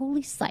people are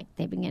totally psyched.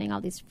 They've been getting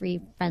all these free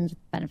friends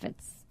with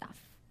benefits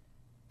stuff.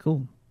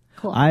 Cool.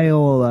 Cool. I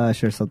will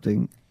share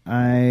something.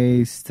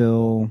 I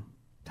still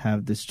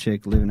have this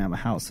chick living at my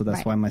house, so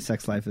that's why my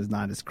sex life is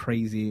not as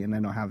crazy, and I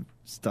don't have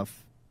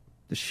stuff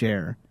to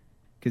share.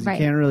 Because you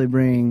can't really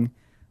bring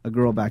a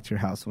girl back to your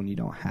house when you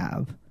don't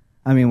have.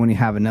 I mean, when you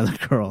have another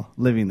girl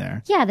living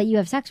there. Yeah, that you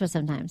have sex with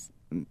sometimes.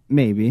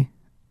 Maybe.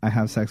 I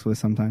have sex with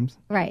sometimes.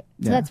 Right.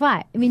 So that's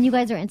why. I mean, you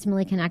guys are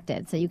intimately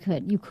connected, so you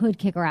could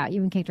kick her out. You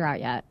haven't kicked her out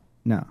yet.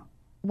 No.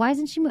 Why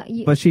isn't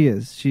she? But she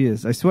is. She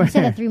is. I swear. You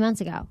said that 3 months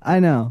ago. I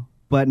know.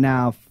 But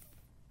now,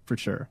 for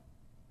sure.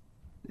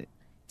 Do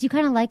you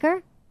kind of like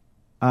her?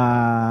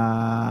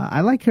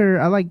 I like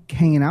her. I like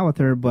hanging out with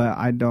her, but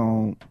I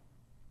don't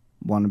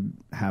want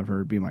to have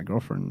her be my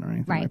girlfriend or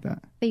anything like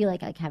that. But you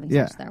like having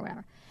sex with her or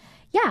whatever.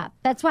 Yeah,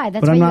 that's why.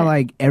 But I'm not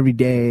like every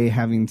day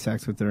having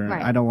sex with her.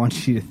 Right. I don't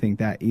want you to think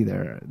that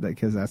either,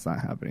 because that's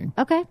not happening.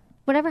 Okay.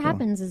 Whatever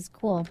happens is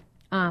cool.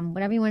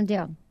 Whatever you want to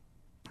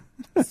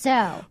do.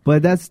 So.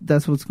 But that's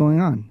what's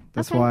going on.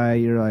 That's why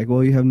you're like,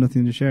 well, you have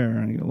nothing to share.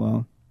 And I go,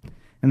 well.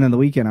 And then the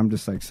weekend, I'm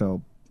just like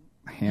so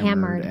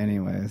hammered.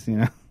 Anyways, you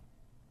know.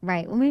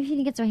 Right. Well, maybe if you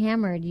didn't get so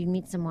hammered, you'd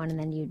meet someone and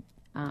then you'd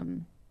have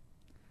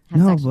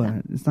no, sex with but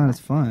them. it's not as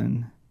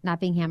fun. Not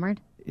being hammered?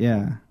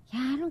 Yeah.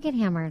 Yeah, I don't get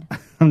hammered.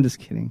 I'm just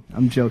kidding.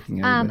 I'm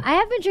joking. I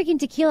have been drinking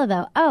tequila,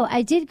 though. Oh,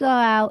 I did go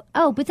out.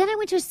 Oh, but then I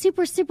went to a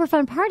super, super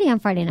fun party on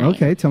Friday night.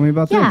 Okay, tell me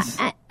about this.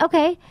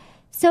 Okay.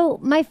 So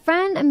my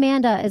friend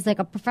Amanda is like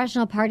a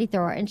professional party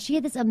thrower, and she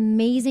had this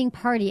amazing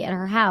party at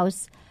her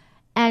house,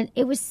 and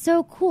it was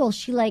so cool.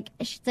 She's like,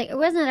 it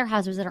wasn't at her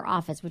house; it was at her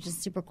office, which is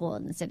super cool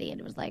in the city.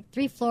 And it was like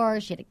 3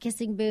 floors. She had a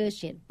kissing booth.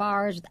 She had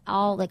bars with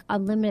all like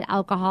unlimited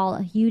alcohol,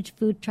 a huge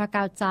food truck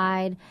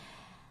outside.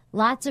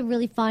 Lots of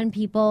really fun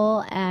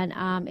people, and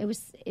it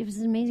was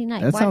an amazing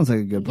night. That sounds like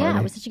a good party. Yeah,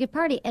 it was such a good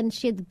party, and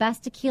she had the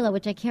best tequila,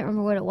 which I can't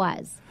remember what it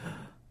was.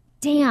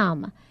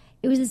 Damn,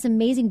 it was this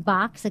amazing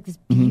box, like this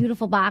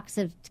beautiful box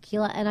of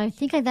tequila, and I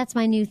think that's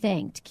my new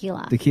thing,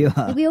 tequila.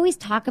 Like we always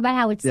talk about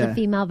how it's the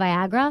female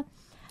Viagra,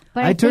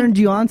 but I turned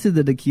you on to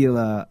the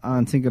tequila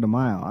on Cinco de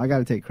Mayo. I got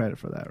to take credit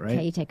for that, right?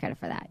 Okay, you take credit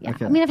for that. Yeah,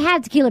 Okay. I mean I've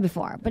had tequila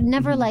before, but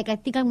never like I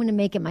think I'm going to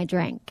make it my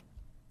drink.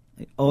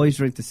 Always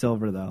drink the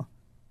silver though.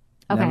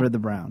 Okay. Never the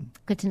brown.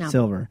 Good to know.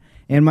 Silver.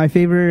 And my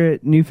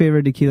new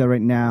favorite tequila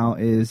right now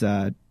is,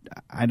 I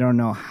don't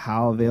know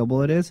how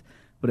available it is,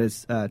 but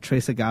it's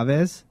Tres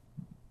Agaves.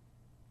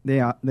 They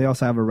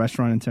also have a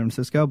restaurant in San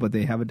Francisco, but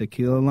they have a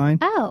tequila line.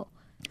 Oh.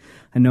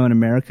 I know in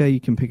America you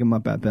can pick them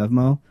up at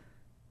Bevmo.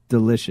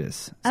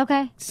 Delicious.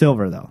 Okay.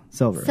 Silver, though.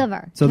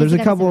 Silver. So there's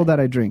a couple that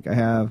I drink. I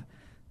have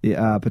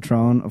the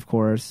Patron, of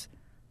course,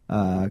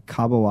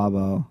 Cabo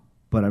Wabo,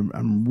 but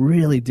I'm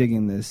really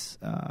digging this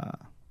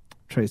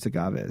Tres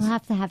Agaves. We'll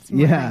have to have some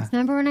more drinks.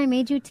 Remember when I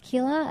made you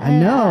tequila? I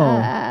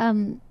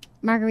know.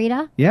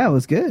 Margarita? Yeah, it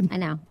was good. I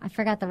know. I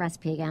forgot the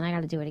recipe again. I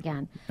got to do it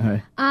again. All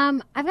right.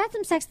 I've got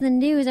some Sex in the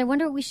News. I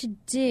wonder what we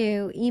should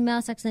do.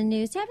 Email Sex in the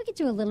News. Yeah, we could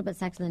do a little bit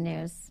Sex in the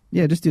News.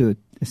 Yeah, just do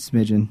a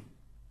smidgen.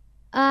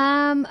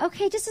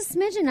 Okay, just a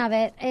smidgen of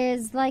it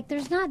is like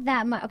there's not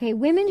that much. Okay,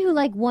 women who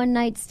like one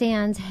night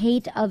stands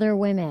hate other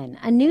women.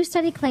 A new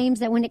study claims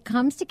that when it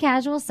comes to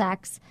casual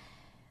sex,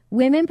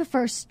 women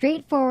prefer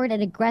straightforward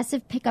and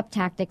aggressive pickup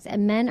tactics,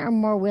 and men are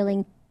more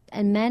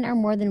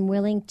than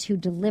willing to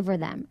deliver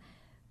them.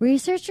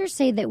 Researchers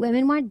say that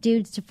women want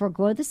dudes to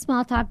forego the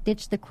small talk,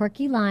 ditch the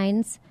quirky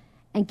lines,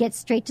 and get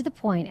straight to the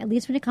point, at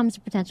least when it comes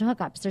to potential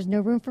hookups. There's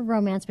no room for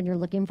romance when you're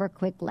looking for a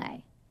quick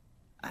lay.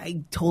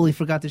 I totally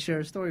forgot to share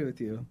a story with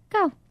you.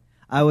 Go.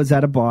 I was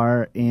at a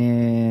bar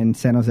in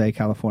San Jose,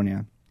 California,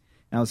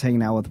 and I was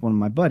hanging out with one of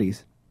my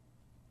buddies.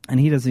 And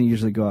he doesn't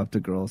usually go up to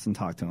girls and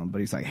talk to them,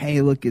 but he's like,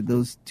 "Hey, look at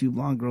those two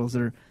blonde girls.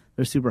 They're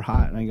super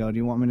hot." And I go, "Do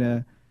you want me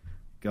to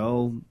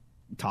go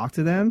talk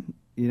to them?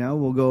 You know,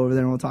 we'll go over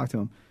there and we'll talk to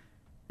them."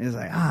 And he's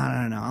like,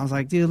 "I don't know." I was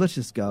like, "Dude, let's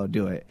just go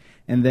do it."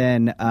 And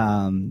then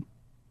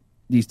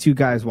these two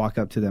guys walk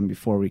up to them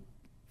before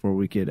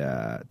we could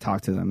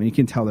talk to them, and you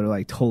can tell they're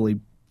like totally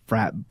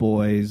frat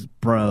boys,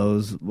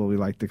 bros, what we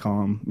like to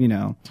call them, you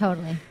know.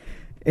 Totally.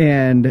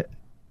 And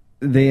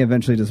they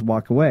eventually just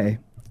walk away.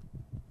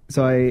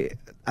 So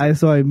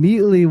I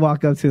immediately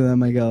walk up to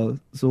them. I go,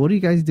 "So what are you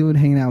guys doing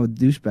hanging out with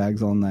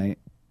douchebags all night?"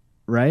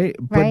 Right?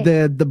 But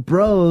the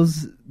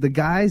bros, the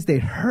guys, they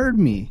heard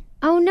me.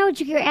 Oh, no.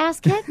 Did you get your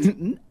ass kicked?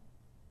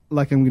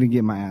 Like I'm going to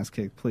get my ass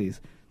kicked, please.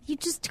 You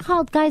just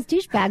called guys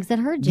douchebags that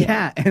heard you.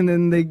 Yeah, and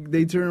then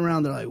they turn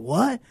around. They're like,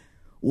 "What?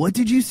 What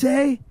did you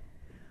say?"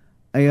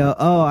 I go,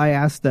 "Oh, I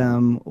asked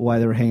them why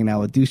they were hanging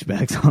out with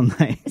douchebags all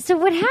night." So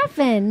what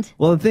happened?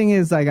 Well, the thing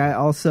is, like,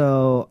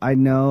 I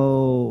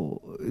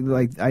know,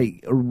 like,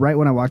 right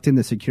when I walked in,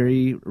 the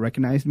security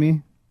recognized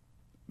me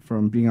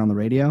from being on the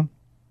radio.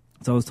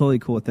 So I was totally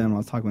cool with them. I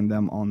was talking with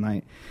them all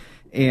night.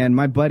 And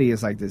my buddy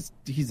is like this,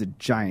 he's a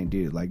giant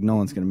dude. Like, no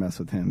one's going to mess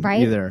with him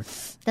either.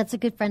 That's a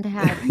good friend to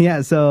have.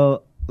 Yeah,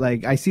 so,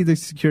 like, I see the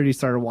security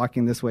started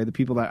walking this way, the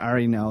people that I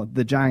already know,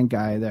 the giant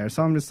guy there.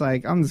 So I'm just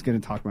like, I'm just going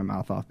to talk my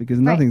mouth off because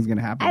nothing's going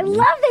to happen. I love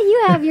that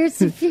you have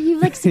you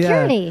like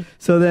security. Yeah.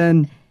 So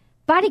then...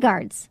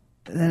 Bodyguards.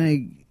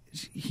 Then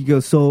he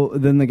goes,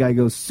 then the guy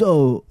goes,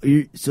 so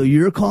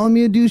you're calling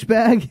me a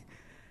douchebag?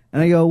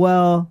 And I go,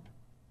 well,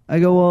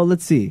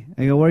 let's see.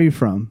 I go, "Where are you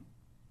from?"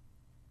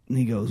 And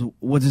he goes,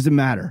 "What does it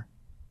matter?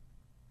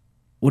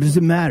 What does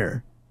it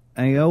matter?"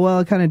 And I go, "Well,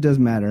 it kind of does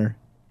matter."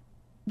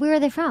 Where are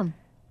they from?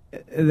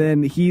 And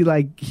then he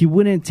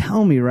wouldn't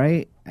tell me,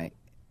 right?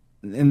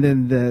 And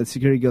then the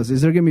security goes,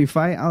 "Is there going to be a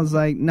fight?" I was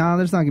like, "No,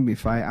 there's not going to be a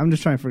fight. I'm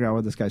just trying to figure out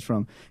where this guy's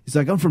from." He's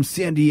like, "I'm from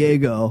San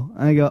Diego."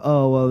 And I go,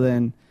 "Oh, well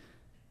then,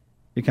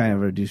 you're kind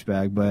of a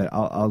douchebag, but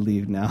I'll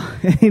leave now."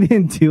 He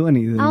didn't do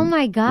anything. Oh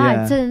my God.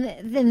 Yeah. So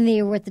then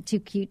they were with the two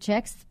cute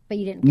chicks, but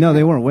you didn't. No,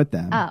 they weren't with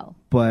them. Oh.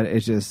 But it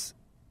just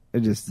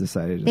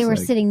decided. They were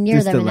like, sitting near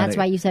just them, to and let that's it-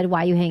 why you said,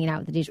 "Why are you hanging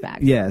out with the douchebags?"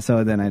 Yeah,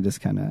 so then I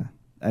just kind of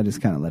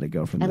let it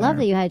go from I there. love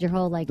that you had your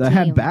whole like. I team.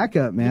 had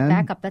backup, man.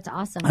 Backup. That's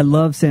awesome. I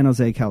love San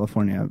Jose,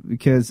 California,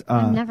 because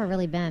I've never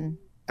really been.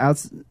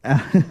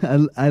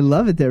 I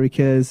love it there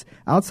because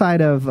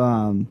outside of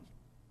San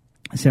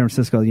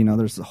Francisco, you know,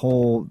 there's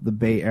the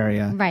Bay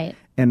Area, Right.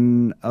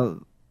 And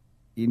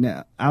you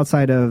know,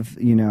 outside of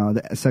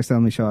the Sex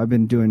Family show, I've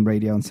been doing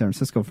radio in San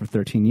Francisco for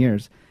 13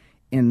 years.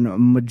 And a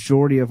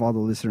majority of all the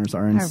listeners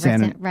are in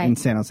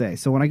San Jose.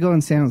 So when I go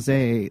in San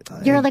Jose,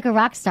 You're like a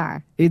rock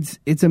star.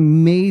 It's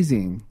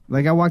amazing.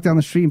 Like I walk down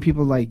the street and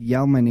people like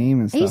yell my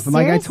name and stuff. you I'm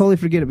like, I serious? totally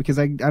forget it because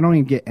I don't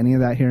even get any of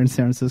that here in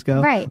San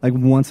Francisco. Right. Like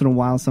once in a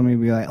while, somebody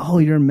will be like, "Oh,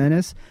 you're a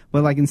Menace,"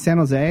 but like in San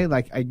Jose,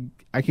 like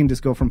I can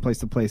just go from place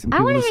to place. And I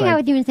people want to just hang out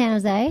like, with you in San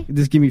Jose.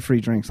 just give me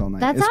free drinks all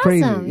night. That's it's awesome.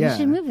 crazy. Yeah. You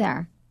should move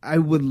there. I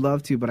would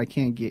love to, but I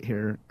can't get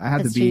here. I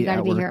have That's to true. be You got to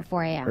at be work here at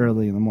 4 a.m.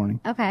 early in the morning.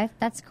 Okay,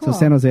 that's cool. So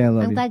San Jose, I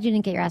love I'm you. glad you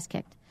didn't get your ass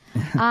kicked.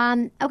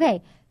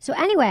 Okay, so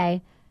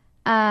anyway,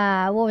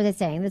 what was I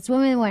saying? That's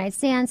women in one-night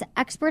stands.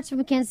 Experts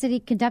from Kansas City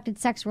conducted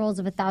sex rolls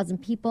of 1,000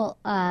 people.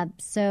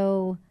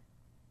 So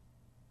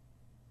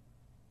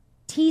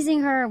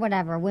teasing her,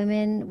 whatever.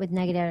 Women with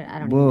negative. I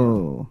don't know.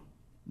 Whoa.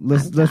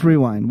 Let's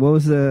rewind. What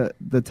was the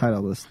title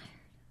of this?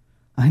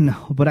 I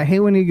know, but I hate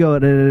when you go,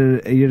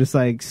 you're just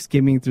like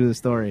skimming through the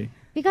story.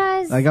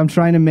 Because like I'm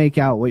trying to make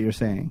out what you're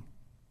saying.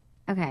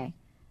 Okay.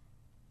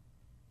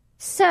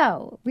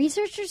 So,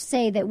 researchers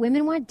say that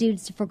women want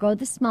dudes to forgo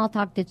the small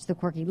talk, ditch the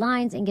quirky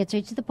lines, and get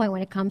straight to the point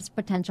when it comes to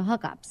potential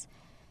hookups.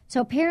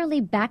 So, apparently,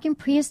 back in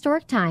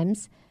prehistoric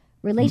times,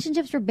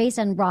 relationships were based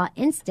on raw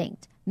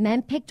instinct.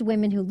 Men picked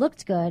women who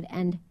looked good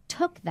and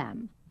took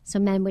them. So,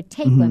 men would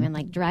take women,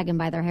 like drag them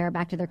by their hair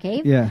back to their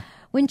cave. Yeah.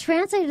 When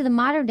translated to the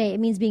modern day, it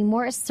means being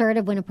more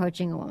assertive when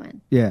approaching a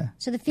woman. Yeah.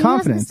 So, the females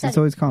confidence. It's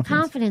always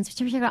confidence.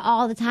 Confidence. We talk about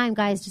all the time,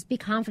 guys. Just be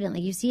confident.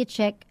 Like, you see a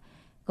chick,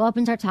 go up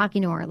and start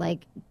talking to her.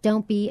 Like,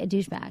 don't be a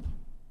douchebag.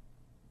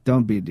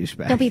 Don't be a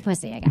douchebag. Don't be a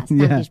pussy, I guess.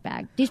 Not Yeah.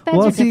 douchebag.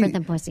 Douchebags are different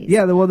than pussies.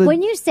 Yeah,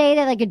 when you say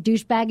that like a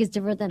douchebag is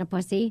different than a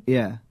pussy.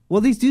 Yeah.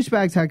 Well, these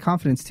douchebags had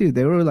confidence too.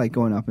 They were like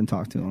going up and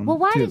talk to them. Well,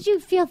 why too. did you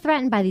feel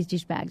threatened by these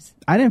douchebags?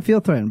 I didn't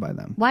feel threatened by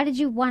them. Why did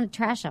you want to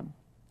trash them?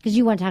 Because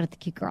you want to talk to the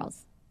cute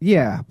girls.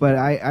 Yeah, but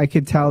I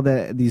could tell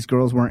that these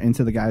girls weren't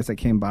into the guys that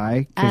came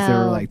by because they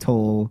were like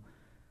total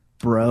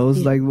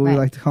bros, like what we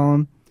like to call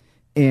them.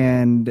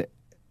 And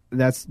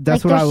that's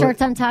like what their I would.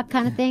 shirts on top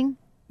kind of thing.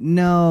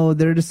 No,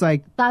 they're just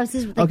like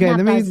Blouses. Like, okay.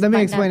 not blouses, Let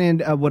me button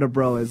explain what a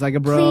bro is. Like a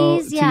bro,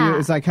 Please, yeah. you,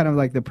 it's like kind of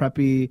like the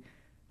preppy,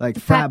 like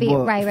frat preppy,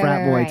 boy, right,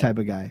 boy right. type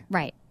of guy.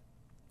 Right.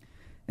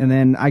 And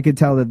then I could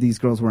tell that these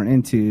girls weren't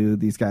into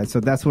these guys. So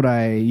that's what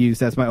I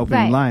used as my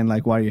opening line.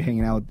 Like, why are you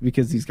hanging out?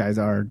 Because these guys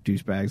are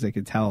douchebags. I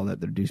could tell that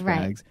they're douchebags.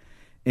 Right.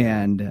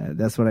 And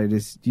that's what I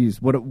just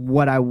used.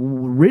 What I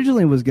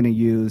originally was going to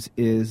use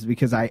is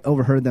because I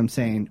overheard them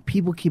saying,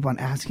 people keep on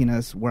asking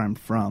us where I'm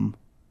from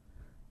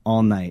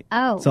all night.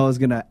 Oh. So I was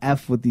going to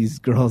F with these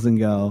girls and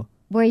go,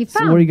 where are you from?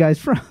 So where are you guys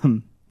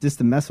from? Just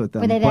to mess with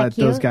them. Were they that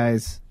cute? Those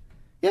guys,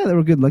 yeah, they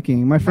were good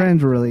looking. My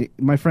friends were really,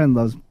 my friend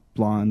loves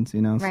blondes,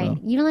 you know. Right. So.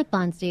 You don't like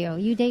blondes, do you?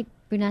 You date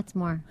brunettes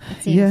more,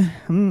 it seems. Yeah,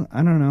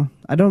 I don't know.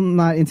 I'm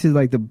not into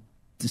like the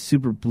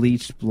super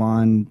bleached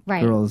blonde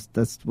girls.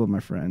 That's what my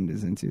friend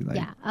is into. Like,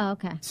 yeah. Oh,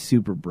 okay.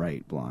 Super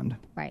bright blonde.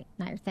 Right.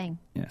 Not your thing.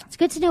 Yeah. It's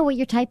good to know what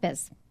your type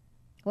is,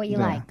 what you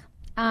like.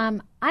 I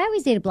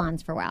always dated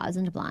blondes for a while. I was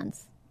into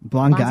blondes.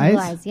 Blonde guys?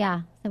 Eyes. Yeah.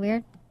 Is that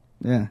weird?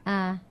 Yeah.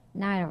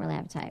 Now I don't really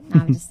have a type.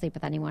 Now I would just sleep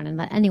with anyone and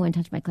let anyone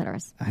touch my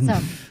clitoris. So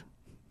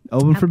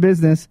open for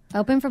business.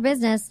 Open for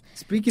business.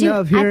 Speaking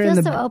of here I feel in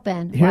the so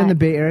open. Here in the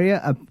Bay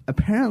Area,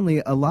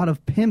 apparently a lot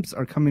of pimps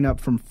are coming up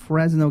from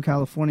Fresno,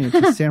 California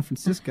to San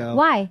Francisco.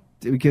 Why?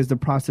 Because the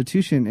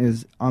prostitution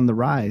is on the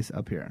rise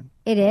up here.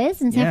 It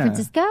is in San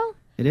Francisco?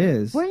 It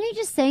is. Weren't you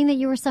just saying that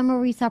you were somewhere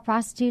where you saw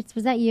prostitutes?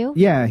 Was that you?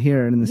 Yeah,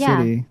 here in the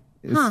city.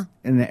 It's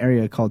in the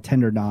area called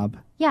Tender Knob.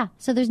 Yeah,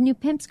 so there's new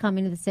pimps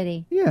coming to the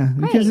city. Yeah,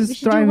 because it's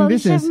thriving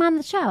business. We should have them on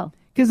the show.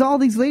 Because all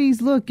these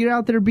ladies, look, you're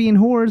out there being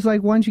whores.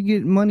 Like, why don't you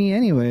get money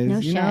anyways? No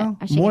you shit. know?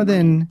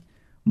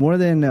 More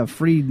than a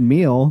free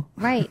meal.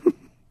 Right.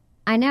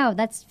 I know.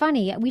 That's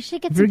funny. We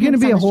should get. If you're going to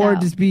be a whore,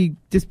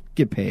 just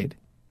get paid.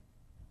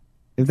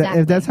 If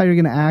that's how you're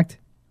going to act,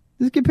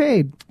 just get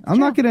paid. I'm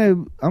not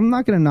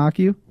gonna knock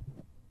you.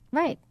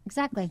 Right.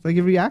 Exactly. Like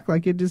if you act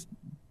like it, just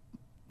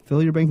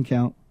fill your bank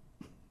account.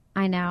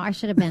 I know. I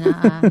should have been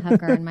a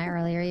hooker in my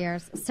earlier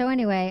years. So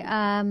anyway,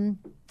 I'm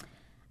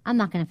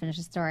not going to finish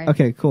the story.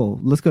 Okay, cool.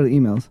 Let's go to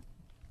emails.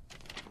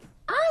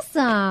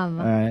 Awesome.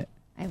 All right.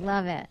 I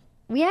love it.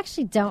 We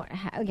actually don't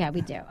have... Yeah,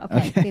 we do.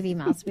 Okay. We have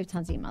emails. We have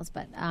tons of emails.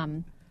 But,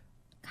 God,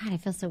 I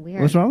feel so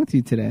weird. What's wrong with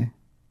you today?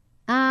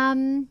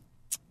 I'm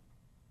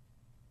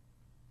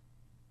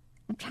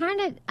trying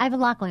to... I have a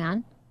lot going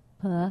on.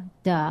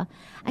 Duh.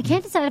 I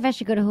can't decide if I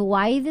should go to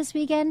Hawaii this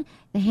weekend,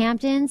 the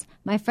Hamptons,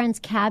 my friend's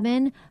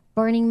cabin,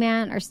 Burning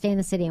Man, or stay in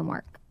the city and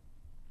work.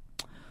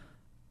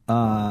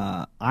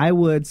 I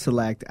would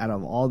select out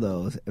of all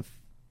those, if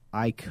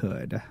I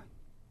could,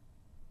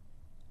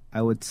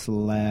 I would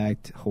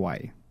select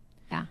Hawaii.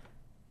 Yeah.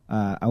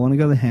 I want to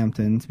go to the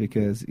Hamptons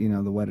because, you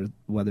know, the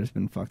weather's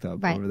been fucked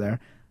up over there.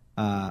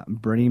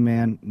 Burning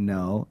Man,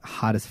 no.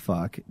 Hot as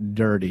fuck.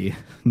 Dirty.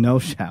 No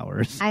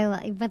showers.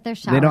 But there's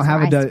showers. They don't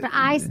have but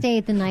I stay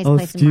at the nice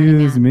place in Burning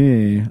Man. Excuse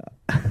me.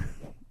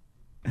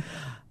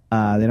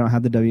 They don't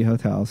have the W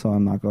Hotel, so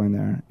I'm not going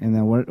there. And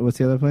then what's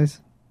the other place?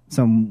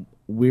 Some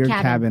weird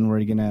cabin where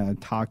you're going to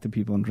talk to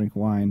people and drink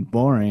wine.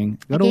 Boring.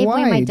 Go to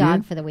Hawaii, I gave away my dog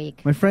dude. For the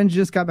week. My friend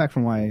just got back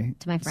from Hawaii.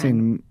 To my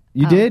friend.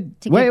 You did?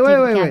 Wait.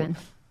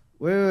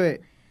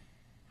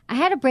 I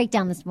had a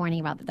breakdown this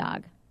morning about the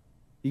dog.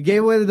 You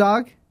gave away the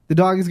dog? The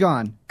dog is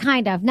gone.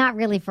 Kind of. Not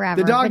really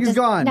forever. The dog is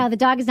gone. No, the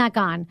dog is not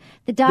gone.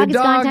 The dog is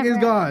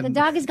gone. The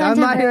dog is gone. I'm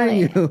not hearing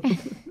you.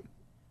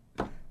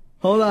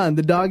 Hold on.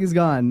 The dog is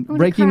gone.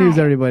 Breaking news,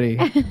 everybody.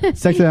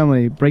 Sex with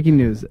Emily. Breaking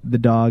news. The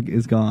dog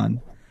is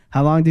gone.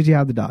 How long did you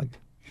have the dog?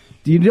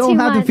 You don't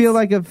have to feel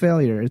like a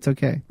failure. It's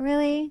okay.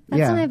 Really?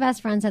 That's what my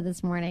best friend said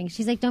this morning.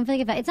 She's like, don't feel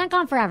like it's not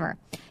gone forever.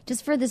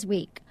 Just for this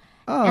week.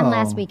 Oh. And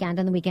last weekend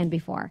and the weekend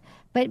before.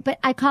 But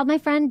I called my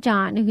friend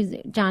John,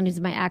 who's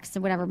my ex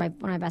or whatever, one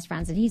of my best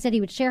friends, and he said he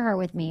would share her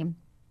with me.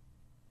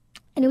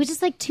 And it was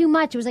just like too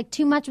much. It was like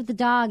too much with the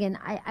dog, and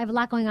I have a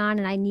lot going on,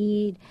 and I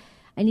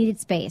needed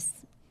space.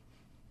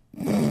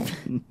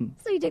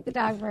 So you took the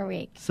dog for a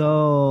week.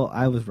 So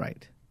I was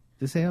right.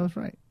 Just say I was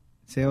right.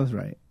 Say I was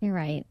right. You're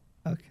right.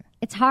 Okay.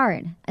 It's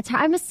hard.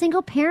 I'm a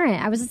single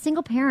parent. I was a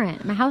single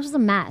parent. My house was a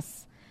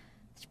mess.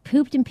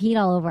 Pooped and peed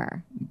all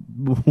over.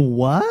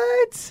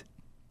 What?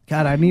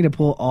 God, I need to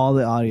pull all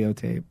the audio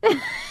tape.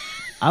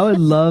 I would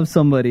love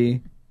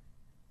somebody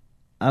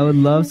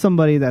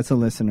that's a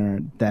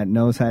listener that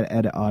knows how to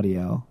edit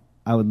audio.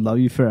 I would love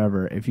you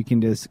forever if you can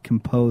just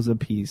compose a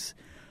piece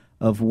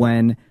of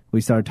when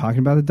we started talking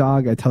about the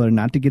dog. I tell her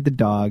not to get the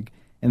dog,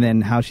 and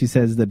then how she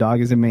says the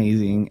dog is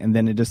amazing, and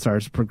then it just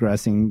starts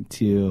progressing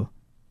to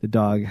the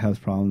dog has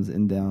problems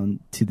and down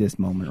to this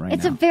moment right now.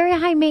 It's a very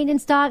high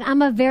maintenance dog.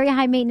 I'm a very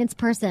high maintenance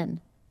person.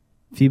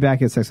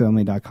 Feedback at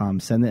sexwithemily.com.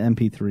 Send the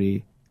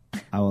MP3.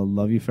 I will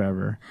love you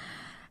forever.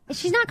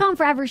 She's not gone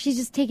forever. She's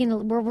just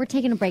we're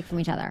taking a break from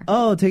each other.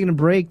 Oh, taking a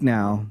break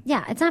now.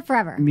 Yeah, it's not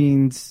forever.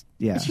 Means,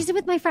 yeah. She's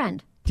with my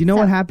friend. Do you know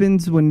what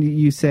happens when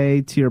you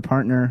say to your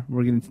partner,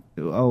 we're going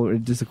to,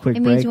 just a quick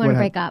break? It means you want to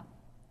break up.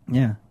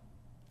 Yeah.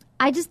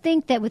 I just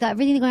think that with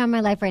everything going on in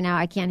my life right now,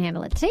 I can't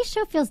handle it. Today's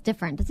show feels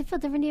different. Does it feel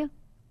different to you?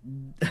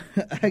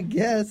 I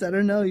guess. I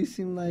don't know. You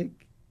seem like...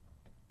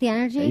 The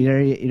energy?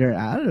 You're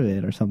out of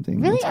it or something.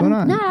 Really? What's going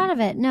on? I'm not out of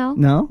it. No.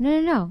 No?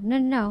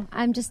 No.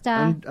 I'm just...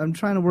 I'm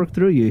trying to work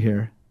through you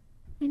here.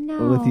 I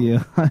know. with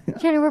you. You're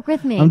trying to work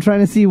with me. I'm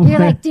trying to see You're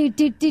like, dude.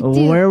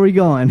 where are we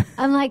going?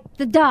 I'm like,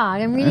 the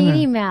dog. I'm reading an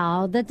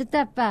email.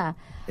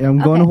 I'm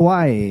going to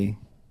Hawaii.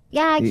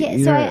 Yeah, I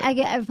can't. So I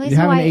get a place You in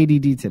have Hawaii. an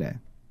ADD today.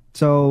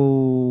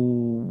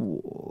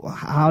 So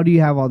how do you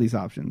have all these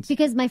options?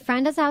 Because my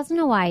friend has a house in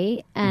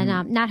Hawaii,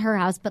 and not her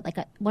house, but like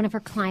one of her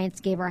clients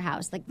gave her a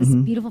house, like this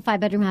beautiful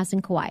 5-bedroom house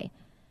in Kauai.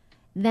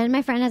 Then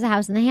my friend has a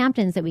house in the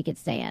Hamptons that we could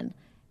stay in,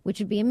 which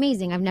would be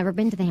amazing. I've never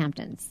been to the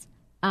Hamptons.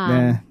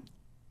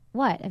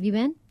 What? Have you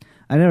been?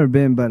 I've never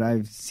been, but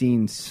I've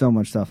seen so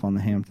much stuff on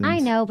the Hamptons. I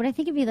know, but I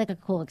think it'd be like a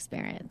cool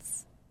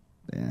experience.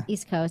 Yeah.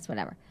 East Coast,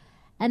 whatever.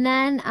 And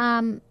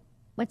then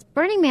what's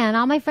Burning Man?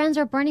 All my friends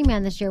are at Burning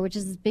Man this year, which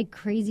is this big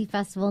crazy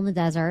festival in the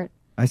desert.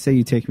 I say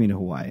you take me to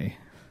Hawaii.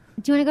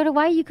 Do you want to go to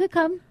Hawaii? You could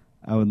come.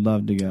 I would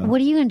love to go. What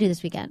are you going to do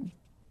this weekend?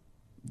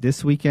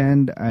 This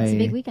weekend, It's a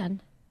big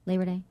weekend.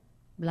 Labor Day.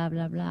 Blah,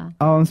 blah, blah.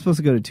 Oh, I'm supposed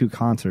to go to 2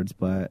 concerts,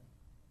 but...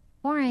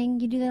 Boring.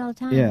 You do that all the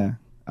time. Yeah.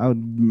 I would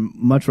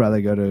much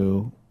rather go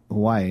to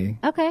Hawaii.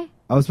 Okay.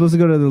 I was supposed to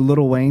go to the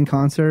Lil Wayne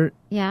concert.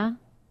 Yeah.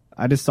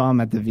 I just saw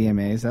him at the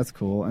VMAs. That's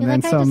cool. And You're then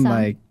like, I just saw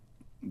him.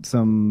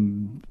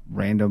 some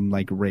random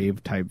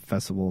rave type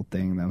festival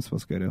thing that I'm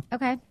supposed to go to.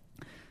 Okay.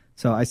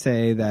 So I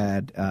say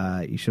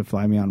that you should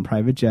fly me on a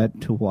private jet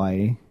to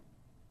Hawaii,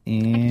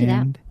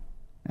 and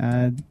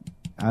I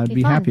would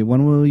be fun. happy.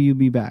 When will you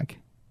be back?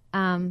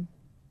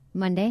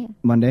 Monday,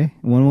 Monday.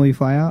 When will you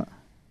fly out?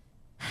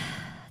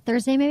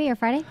 Thursday, maybe, or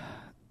Friday.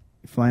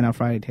 Flying out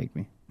Friday. Take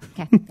me.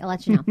 Okay, I'll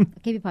let you know. I'll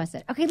keep you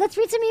posted. Okay, let's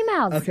read some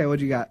emails. Okay, what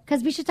you got?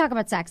 Because we should talk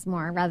about sex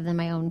more rather than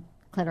my own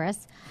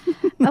clitoris.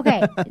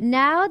 Okay,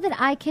 now that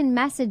I can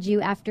message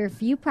you after a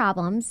few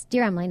problems,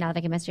 dear Emily, now that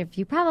I can message you after a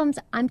few problems,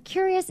 I'm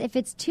curious if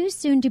it's too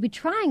soon to be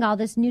trying all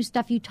this new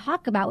stuff you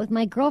talk about with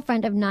my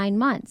girlfriend of 9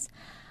 months.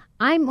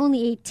 I'm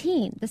only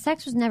 18. The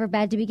sex was never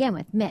bad to begin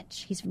with.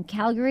 Mitch, he's from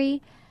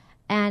Calgary,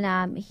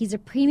 and he's a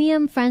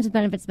premium Friends with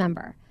Benefits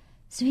member.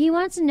 So he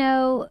wants to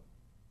know,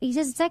 he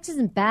says sex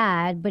isn't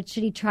bad, but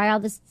should he try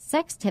all the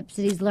sex tips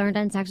that he's learned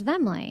on Sex with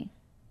Emily?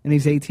 And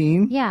he's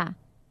 18? Yeah.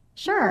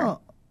 Sure. Oh,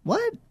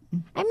 what?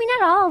 I mean,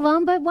 not all of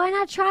them, but why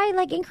not try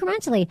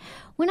incrementally?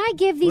 When I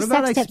give these What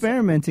about sex tips,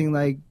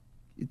 experimenting,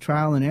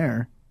 trial and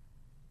error?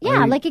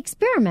 yeah,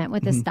 experiment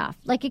with this stuff.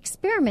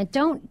 Experiment.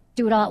 Don't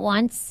do it all at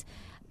once.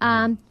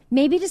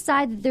 Maybe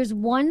decide that there's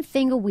one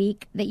thing a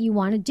week that you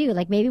want to do.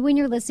 Maybe when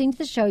you're listening to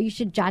the show, you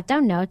should jot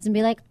down notes and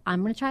be like,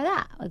 I'm going to try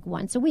that.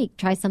 Once a week,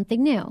 try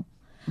something new.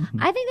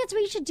 I think that's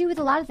what you should do with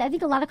I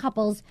think a lot of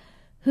couples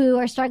who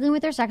are struggling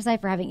with their sex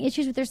life or having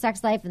issues with their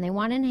sex life and they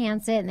want to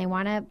enhance it and they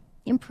want to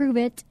improve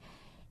it.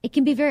 It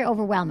can be very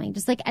overwhelming.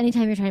 Just like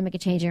anytime you're trying to make a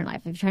change in your life.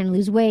 If you're trying to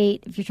lose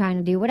weight, if you're trying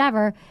to do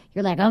whatever,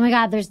 you're like, oh my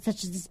God, there's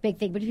such this big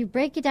thing. But if you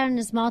break it down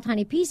into small,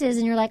 tiny pieces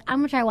and you're like, I'm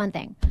going to try one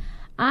thing.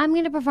 I'm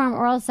going to perform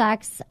oral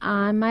sex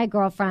on my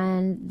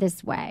girlfriend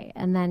this way.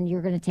 And then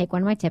you're going to take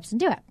one of my tips and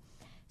do it.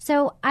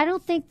 So I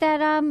don't think that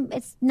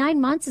it's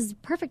 9 months is a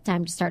perfect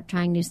time to start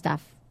trying new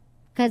stuff.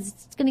 Because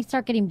it's going to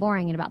start getting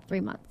boring in about 3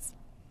 months.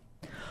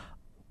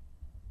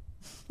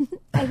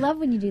 I love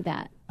when you do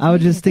that. I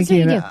was just That's what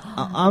thinking, you do.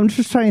 I'm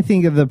just trying to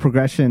think of the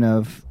progression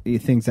of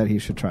things that he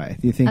should try.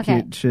 Do you think Okay.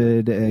 it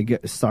should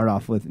start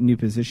off with new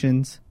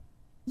positions?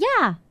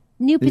 Yeah.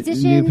 New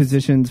positions. New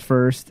positions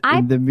first, I-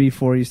 and then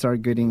before you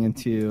start getting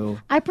into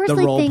I the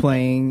personally role think-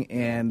 playing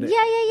and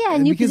Yeah.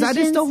 New because positions.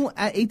 I just don't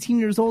at 18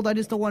 years old. I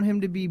just don't want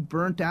him to be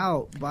burnt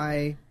out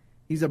by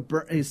his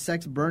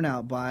sex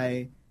burnout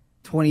by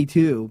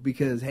 22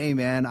 because hey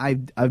man,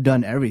 I've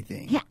done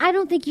everything. Yeah, I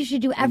don't think you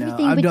should do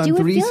everything, I've but done do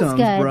what feels threesomes,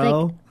 good.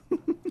 bro.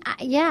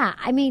 Yeah,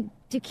 I mean,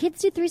 do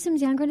kids do threesomes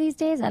younger these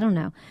days? I don't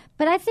know.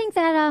 But I think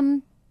that,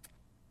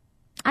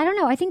 I don't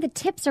know. I think the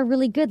tips are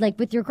really good,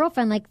 with your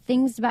girlfriend,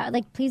 things about,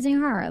 pleasing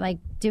her,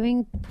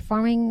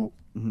 performing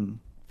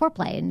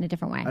foreplay in a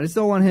different way. I just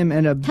don't want him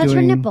end up Touch her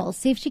doing nipples.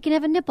 See if she can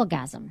have a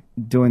nipple-gasm.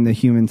 doing the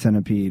human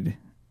centipede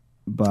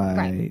by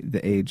Right.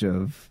 the age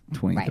of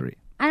 23. Right.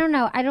 I don't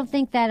know. I don't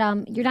think that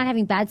you're not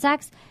having bad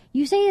sex.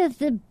 You say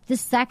that the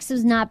sex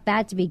is not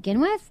bad to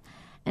begin with,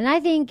 and I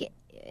think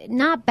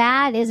not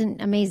bad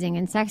isn't amazing,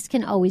 and sex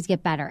can always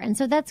get better. And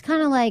so that's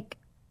kind of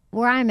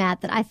where I'm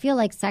at, that I feel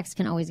like sex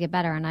can always get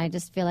better, and I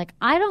just feel like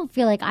I don't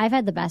feel like I've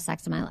had the best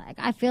sex in my life.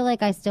 I feel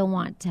like I still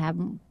want to have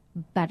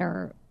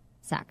better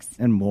sex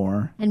And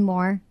more. and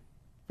more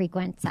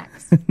frequent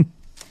sex.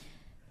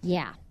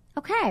 Yeah.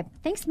 Okay.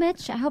 Thanks,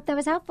 Mitch. I hope that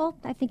was helpful.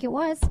 I think it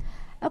was.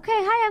 Okay.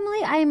 Hi,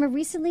 Emily. I am a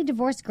recently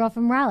divorced girl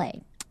from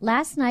Raleigh.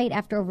 Last night,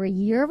 after over a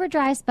year of a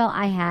dry spell,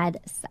 I had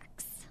sex.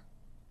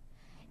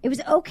 It was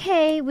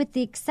okay with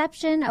the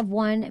exception of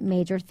one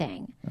major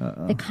thing.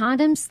 The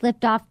condom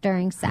slipped off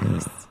during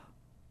sex.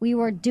 We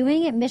were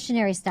doing it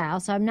missionary style,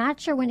 so I'm not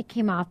sure when it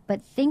came off,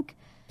 but think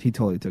He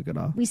totally took it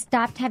off. we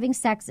stopped having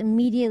sex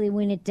immediately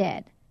when it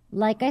did.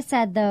 Like I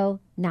said, though,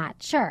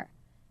 not sure.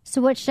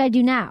 So what should I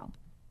do now?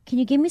 Can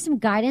you give me some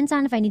guidance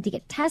on if I need to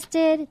get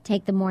tested,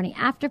 take the morning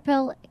after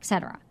pill,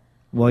 etc.?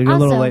 Well, you're a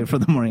little Also- late for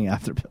the morning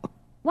after pill.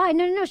 Why?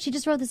 No. She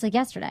just wrote this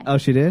yesterday. Oh,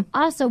 she did?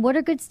 Also, what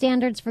are good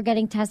standards for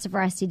getting tested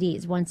for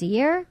STDs? Once a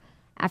year?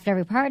 after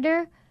every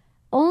partner.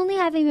 Only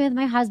having been with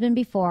my husband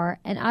before,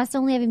 and us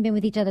only having been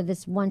with each other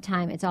this one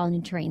time, it's all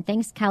new terrain.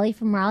 Thanks, Kelly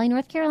from Raleigh,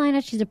 North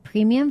Carolina. She's a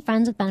premium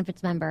Friends with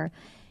Benefits member.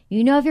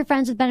 You know if you're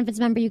Friends with Benefits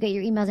member, you get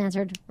your emails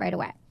answered right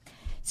away.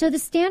 So the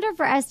standard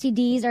for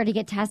STDs are to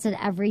get tested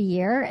every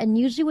year, and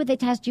usually what they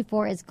test you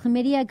for is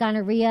chlamydia,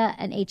 gonorrhea,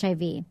 and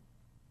HIV.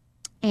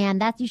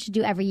 And that you should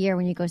do every year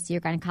when you go see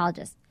your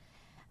gynecologist.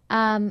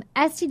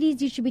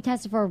 STDs you should be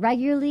tested for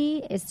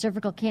regularly is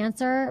cervical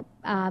cancer,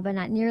 but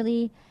not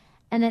nearly.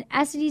 And then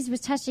STDs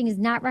with testing is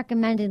not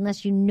recommended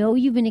unless you know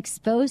you've been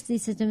exposed to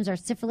these symptoms are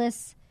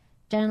syphilis,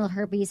 genital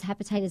herpes,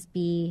 hepatitis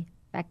B,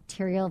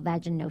 bacterial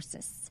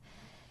vaginosis.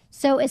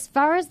 So as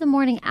far as the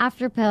morning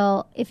after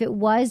pill, if it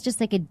was just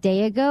like a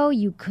day ago,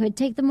 you could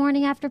take the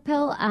morning after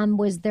pill.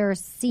 Was there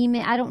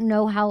semen? I don't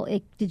know how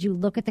did you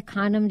look at the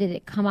condom? Did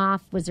it come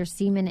off? Was there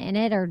semen in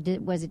it, or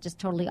was it just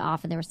totally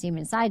off and there was semen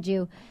inside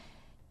you?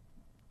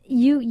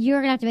 You're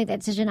going to have to make that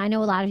decision. I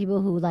know a lot of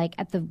people who, like,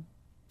 at the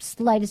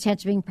slightest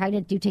chance of being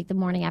pregnant, do take the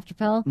morning after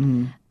pill.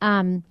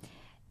 Mm-hmm.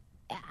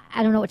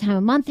 I don't know what time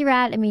of month you're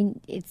at. I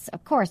mean, it's,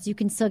 of course, you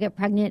can still get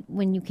pregnant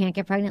when you can't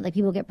get pregnant. Like,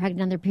 people get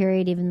pregnant on their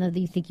period even though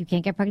you think you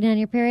can't get pregnant on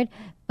your period.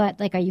 But,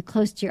 like, are you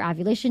close to your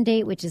ovulation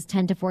date, which is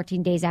 10 to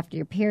 14 days after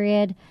your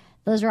period?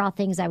 Those are all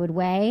things I would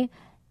weigh.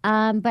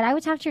 But I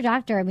would talk to your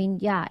doctor. I mean,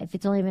 yeah, if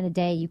it's only been a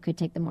day, you could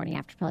take the morning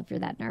after pill if you're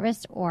that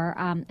nervous. Or,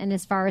 and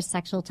as far as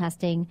sexual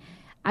testing,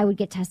 I would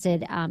get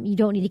tested. You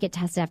don't need to get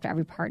tested after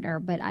every partner,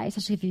 but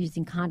especially if you're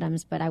using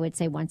condoms. But I would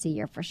say once a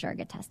year for sure,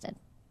 get tested.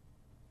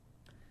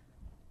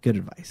 Good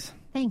advice.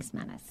 Thanks,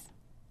 Menace.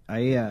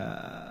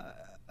 I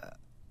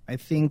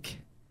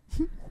think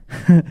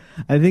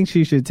I think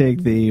she should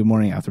take the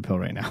morning after pill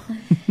right now.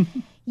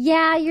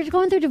 Yeah, you're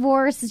going through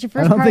divorce. It's your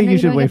first I don't partner. think you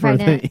should wait for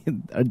the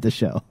the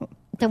show.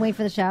 Don't wait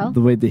for the show?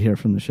 The wait to hear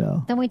from the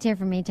show. Don't wait to hear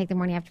from me. Take the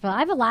morning after pill. I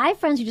have a lot of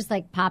friends who just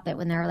like pop it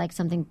when they're like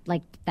something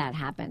like that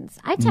happens.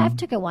 I've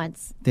took it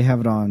once. They have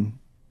it on.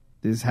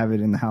 They just have it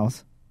in the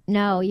house.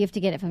 No, you have to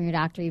get it from your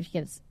doctor. You have to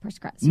get it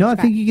prescribed. No, I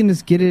think you can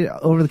just get it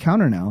over the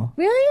counter now.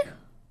 Really?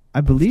 I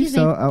believe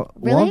so.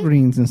 Really?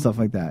 Walgreens and stuff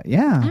like that.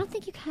 Yeah. I don't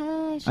think you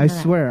can. I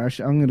swear.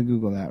 I'm going to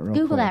Google that real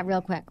quick. Google that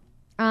real quick.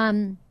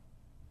 I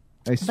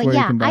swear but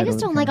yeah, you can buy I it just over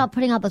don't the like counter. all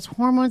putting all those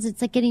hormones.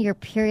 It's like getting your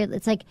period.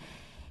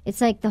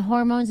 It's like the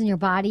hormones in your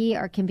body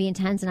can be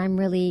intense, and I'm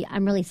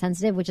really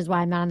sensitive, which is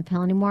why I'm not on the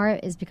pill anymore.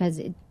 Is because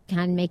it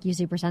can make you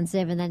super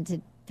sensitive, and then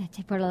to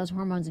put all those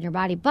hormones in your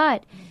body.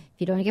 But if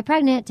you don't want to get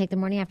pregnant, take the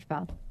morning after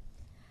pill.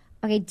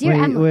 Okay, dear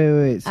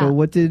Emily. Wait. So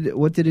what did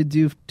it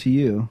do to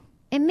you?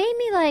 It made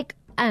me like,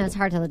 I don't know, it's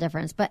hard to tell the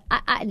difference, but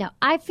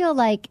I feel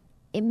like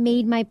it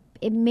made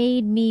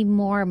me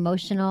more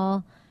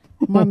emotional,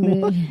 more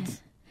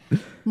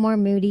more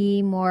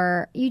moody,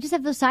 more. You just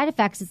have those side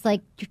effects. It's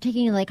like you're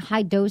taking like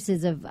high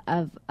doses of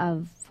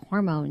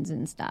hormones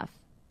and stuff,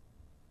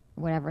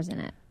 whatever's in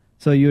it.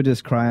 So you would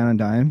just cry on a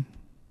dime?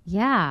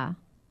 Yeah.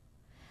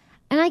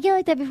 And I get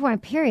like that before my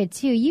period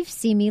too. You've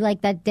seen me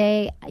like that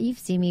day. You've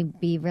seen me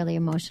be really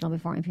emotional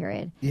before my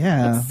period.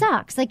 Yeah. It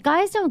sucks. Like,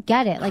 guys don't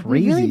get it. Like,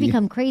 Crazy. we really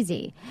become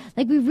crazy.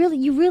 Like, you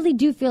really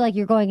do feel like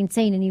you're going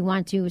insane and you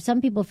want to.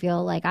 Some people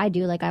feel like I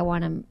do, like I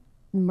want to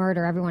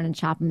murder everyone and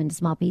chop them into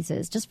small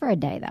pieces. Just for a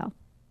day though.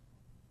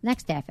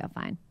 Next day I feel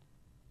fine.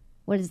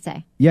 What does it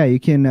say? Yeah, you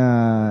can,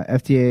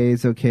 FDA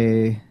is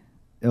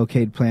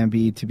okayed Plan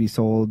B to be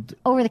sold.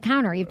 Over the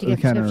counter. You have to get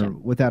a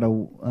prescription. Without a,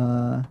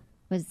 what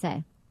does it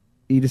say?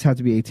 You just have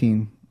to be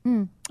 18.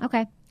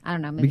 Okay. I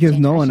don't know. Maybe Because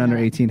change no that. one I should under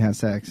know that. 18 has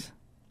sex.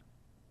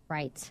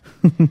 Right.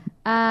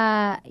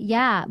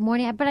 Yeah,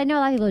 morning. But I know a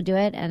lot of people who do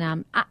it,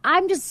 and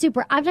I'm just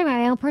super. I'm talking about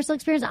my own personal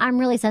experience. I'm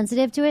really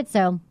sensitive to it,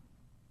 so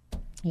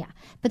yeah.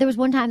 But there was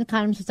one time the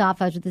condoms was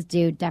off. I was with this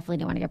dude. Definitely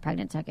didn't want to get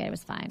pregnant. Took it. It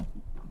was fine.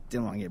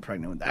 Didn't want to get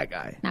pregnant with that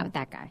guy. Not with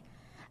that guy.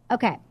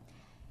 Okay.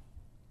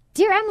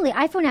 Dear Emily,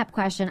 iPhone app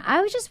question.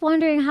 I was just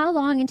wondering how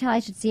long until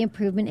I should see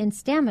improvement in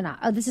stamina.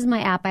 Oh, this is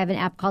my app. I have an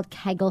app called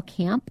Kegel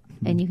Camp,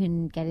 and you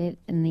can get it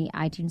in the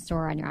iTunes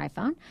store on your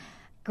iPhone.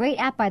 Great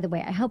app, by the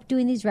way. I hope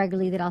doing these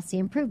regularly that I'll see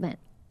improvement.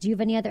 Do you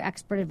have any other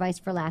expert advice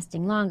for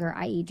lasting longer,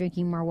 i.e.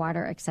 drinking more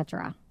water,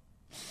 etc.?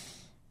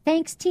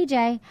 Thanks,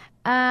 TJ.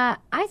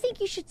 I think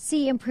you should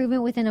see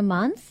improvement within a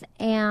month.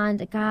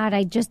 And, God,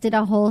 I just did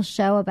a whole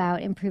show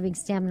about improving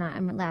stamina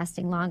and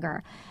lasting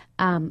longer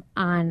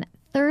on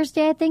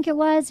Thursday, I think it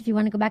was. If you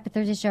want to go back to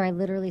Thursday's show, I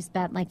literally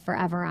spent like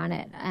forever on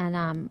it. And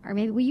or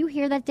maybe were you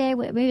here that day?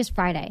 Maybe it was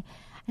Friday.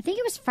 I think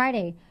it was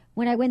Friday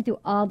when I went through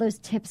all those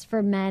tips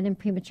for men and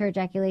premature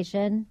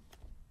ejaculation.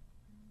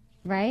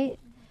 Right?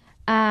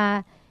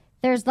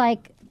 There's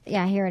like,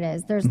 yeah, here it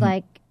is. There's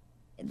like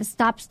the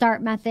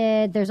stop-start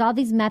method. There's all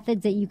these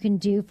methods that you can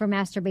do for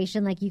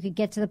masturbation. Like you could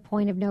get to the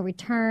point of no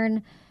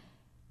return.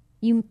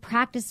 You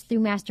practice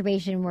through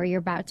masturbation where you're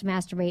about to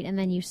masturbate, and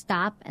then you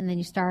stop, and then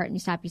you start, and you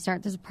stop, you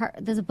start.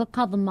 There's a book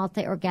called The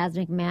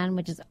Multi-Orgasmic Man,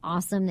 which is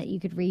awesome that you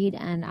could read,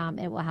 and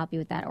it will help you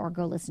with that. Or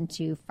go listen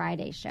to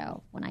Friday's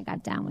show when I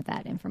got down with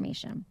that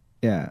information.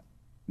 Yeah.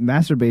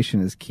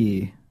 Masturbation is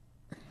key.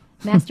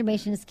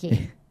 Masturbation is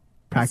key.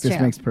 Practice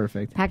makes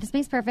perfect. Practice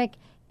makes perfect.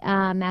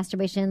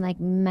 masturbation, like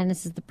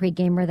Menace is the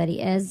pre-gamer that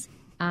he is.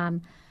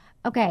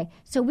 Okay,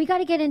 so we got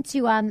to get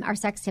into our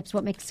sex tips,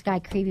 what makes a guy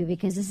creepy,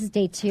 because this is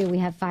day 2. We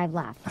have 5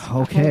 left.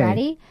 Okay.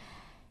 Ready?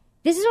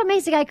 This is what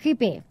makes a guy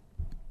creepy.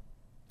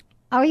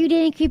 Are you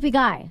dating a creepy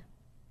guy?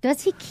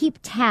 Does he keep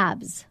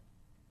tabs?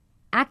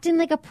 Acting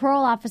like a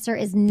parole officer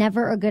is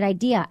never a good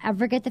idea.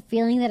 Ever get the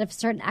feeling that if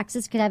certain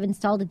exes could have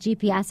installed a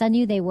GPS on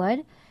you, they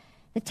would?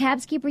 The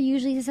tabs keeper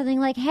usually says something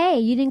like, hey,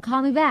 you didn't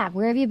call me back.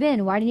 Where have you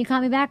been? Why didn't you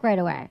call me back right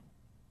away?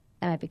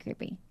 That might be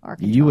creepy. Or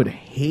you would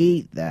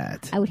hate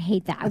that. I would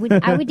hate that. I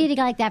would date a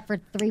guy like that for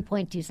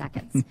 3.2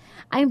 seconds.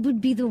 I would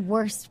be the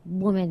worst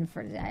woman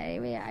for that.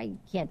 I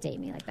can't date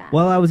me like that.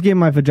 Well, I was getting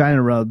my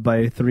vagina rubbed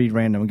by 3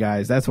 random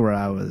guys. That's where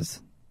I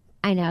was.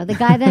 I know. The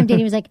guy that I'm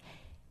dating was like,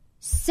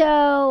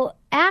 so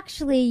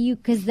actually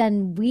because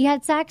then we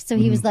had sex. So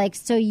he was like,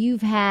 so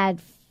you've had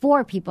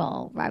 4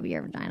 people rub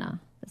your vagina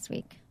this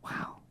week.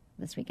 Wow.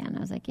 This weekend. I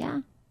was like,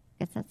 yeah, I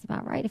guess that's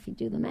about right if you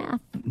do the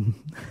math.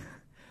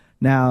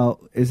 Now,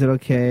 is it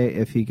okay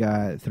if he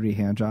got 3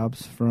 hand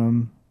jobs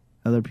from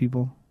other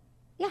people?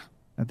 Yeah.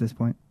 At this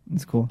point?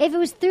 It's cool. If it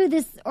was through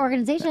this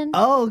organization.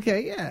 Oh,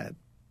 okay, yeah.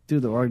 Through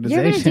the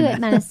organization. You're going to do it,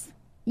 Menace.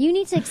 You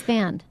need to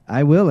expand.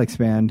 I will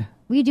expand.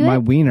 Will you do My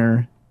it?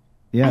 wiener.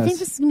 Yes. I think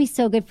this is going to be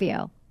so good for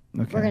you.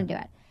 Okay. We're going to do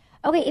it.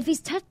 Okay, if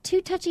he's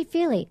too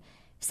touchy-feely.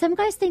 Some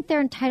guys think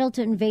they're entitled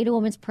to invade a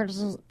woman's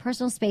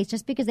personal space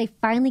just because they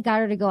finally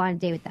got her to go on a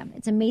date with them.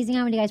 It's amazing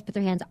how many guys put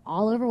their hands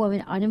all over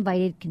women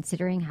uninvited,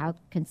 considering how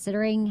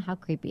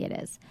creepy it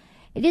is.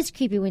 It is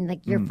creepy when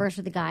like you're first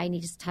with a guy and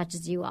he just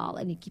touches you all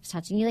and he keeps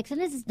touching you. Like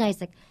sometimes it's nice,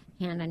 like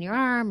hand on your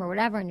arm or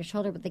whatever on your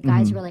shoulder, but the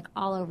guys who are like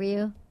all over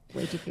you,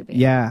 way too creepy.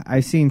 Yeah,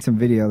 I've seen some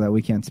video that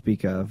we can't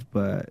speak of,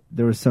 but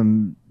there was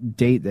some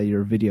date that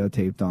you're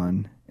videotaped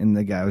on, and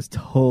the guy was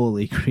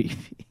totally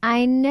creepy.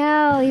 I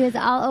know. He was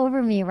all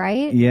over me,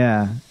 right?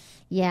 Yeah.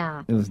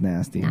 Yeah. It was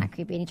nasty. Not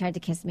creepy. And he tried to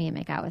kiss me and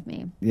make out with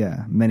me.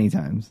 Yeah, many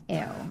times.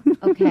 Ew.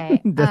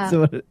 Okay. That's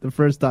the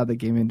first thought that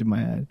came into my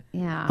head.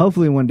 Yeah.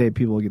 Hopefully one day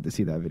people will get to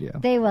see that video.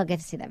 They will get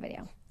to see that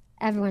video.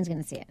 Everyone's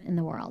going to see it in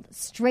the world.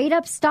 Straight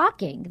up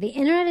stalking. The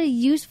internet is a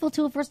useful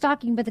tool for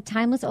stalking, but the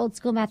timeless old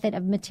school method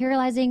of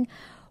materializing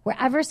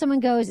wherever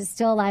someone goes is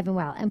still alive and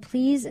well. And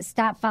please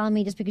stop following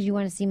me just because you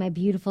want to see my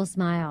beautiful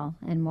smile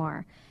and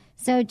more.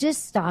 So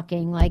just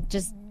stalking, like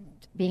just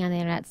being on the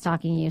internet,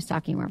 stalking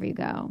wherever you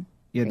go.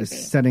 Yeah, Creepy.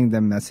 just sending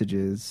them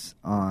messages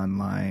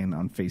online,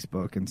 on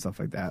Facebook and stuff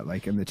like that,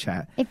 like in the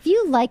chat. If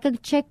you like a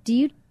chick, do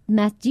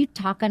you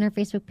talk on her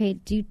Facebook page?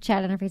 Do you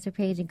chat on her Facebook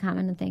page and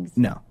comment on things?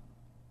 No.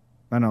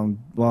 I don't.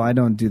 Well, I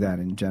don't do that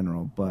in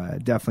general,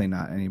 but definitely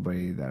not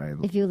anybody that I.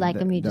 If you like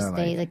them, you just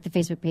stay. Like. Like the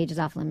Facebook page is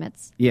off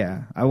limits.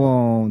 Yeah, I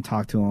won't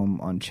talk to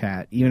them on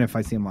chat, even if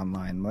I see them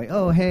online. I'm like,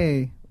 oh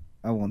hey,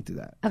 I won't do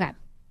that. Okay,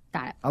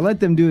 got it. I'll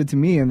let them do it to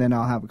me, and then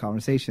I'll have a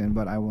conversation,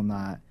 but I will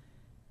not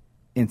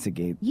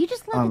instigate. You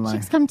just let online. the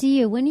chicks come to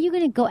you. When are you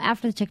going to go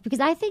after the chicks? Because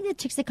I think the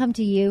chicks that come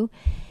to you,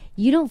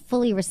 you don't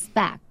fully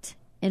respect.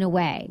 In a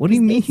way. What do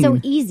you mean? It's so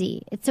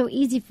easy. It's so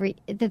easy for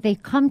that they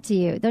come to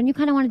you. Don't you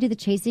kind of want to do the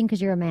chasing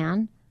because you're a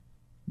man?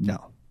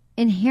 No.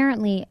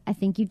 Inherently, I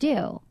think you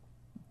do.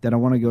 That I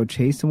want to go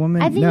chase a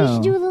woman? I think no. you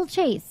should do a little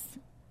chase.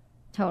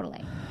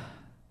 Totally.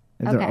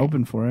 If they're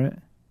open for it.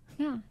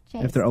 Yeah,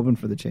 chase. If they're open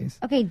for the chase.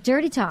 Okay,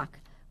 dirty talk.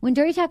 When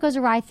dirty talk goes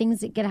awry,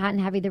 things get hot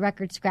and heavy, the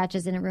record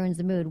scratches and it ruins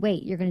the mood.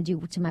 Wait, you're going to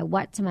do to my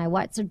what?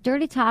 So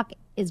dirty talk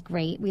is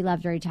great. We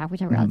love dirty talk. We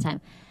talk about it all the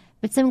time.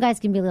 But some guys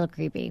can be a little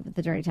creepy with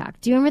the dirty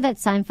talk. Do you remember that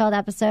Seinfeld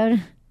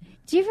episode?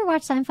 Do you ever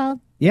watch Seinfeld?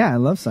 Yeah, I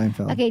love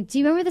Seinfeld. Okay, do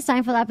you remember the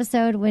Seinfeld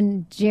episode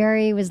when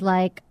Jerry was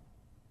like,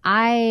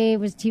 he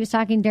was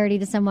talking dirty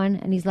to someone,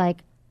 and he's like,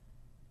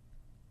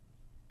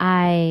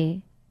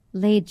 I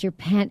laid your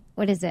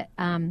what is it?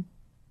 The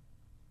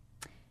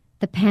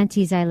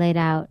panties I laid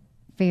out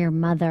for your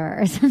mother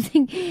or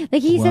something.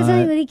 Like he said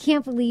something that he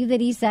can't believe that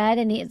he said,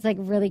 and it's like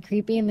really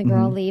creepy, and the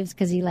girl leaves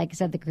because he like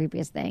said the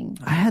creepiest thing.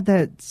 I had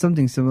that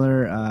something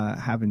similar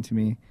happen to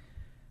me.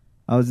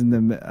 I was in the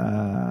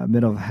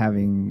middle of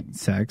having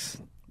sex.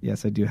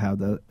 Yes, I do have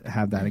that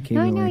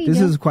occasionally. No, I know this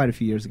do. is quite a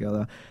few years ago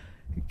though,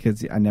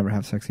 because I never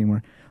have sex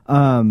anymore.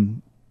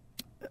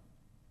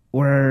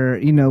 Where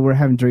we're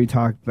having dirty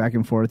talk back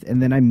and forth,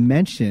 and then I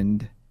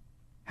mentioned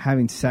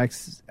having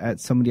sex at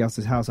somebody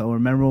else's house. Oh,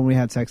 remember when we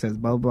had sex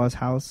at blah blah's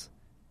house?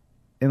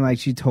 And like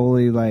she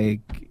totally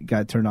like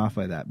got turned off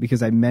by that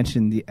because I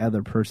mentioned the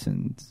other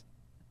person's.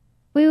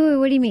 Wait,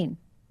 what do you mean?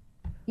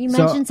 You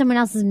mentioned someone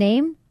else's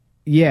name?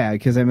 Yeah,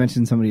 because I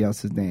mentioned somebody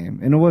else's name,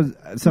 and it was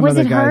some was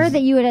other it guys. her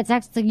that you had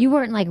sex? So you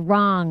weren't like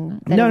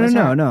wrong. That No.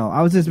 her.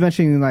 I was just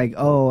mentioning like,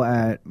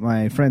 at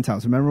my friend's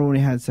house. Remember when we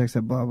had sex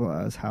at blah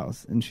blah's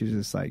house? And she's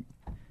just like,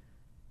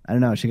 I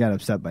don't know. She got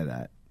upset by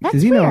that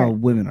because That's know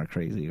weird. women are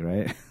crazy,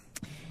 right?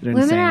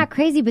 Women are not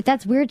crazy, but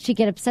that's weird. She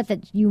get upset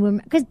that you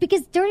were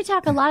because dirty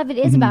talk. A lot of it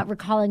is about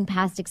recalling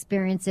past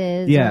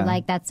experiences. Yeah. Or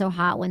like that's so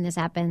hot when this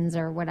happens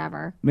or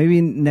whatever.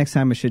 Maybe next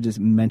time I should just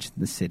mention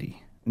the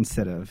city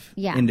instead of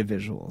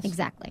individuals.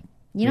 Exactly.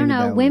 You Maybe don't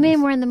know. that Women,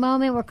 was- we're in the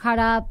moment, we're caught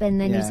up,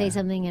 and then you Yeah. say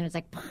something, and it's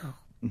like,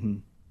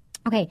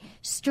 Okay,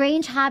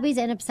 strange hobbies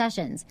and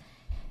obsessions.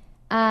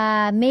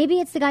 Maybe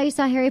it's the guy who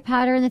saw Harry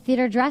Potter in the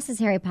theater dressed as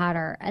Harry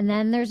Potter. And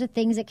then there's the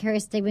things that carry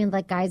stigma,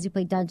 like guys who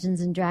play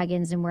Dungeons and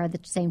Dragons and wear the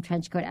same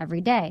trench coat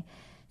every day.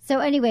 So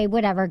anyway,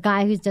 whatever.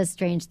 Guy who does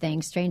strange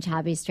things, strange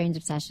hobbies, strange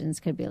obsessions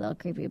could be a little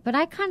creepy. But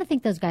I kind of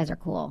think those guys are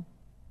cool.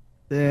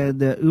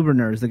 The Uber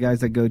nerds, the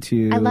guys that go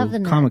to I love the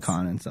nerds.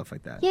 Comic-Con and stuff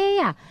like that.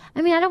 Yeah.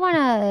 I mean, I don't want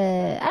to...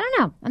 I don't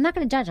know. I'm not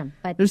going to judge them.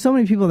 But there's so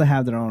many people that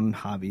have their own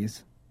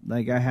hobbies.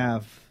 Like, I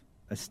have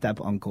a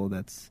step-uncle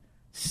that's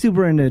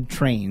super into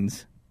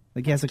trains.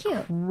 Like, he has a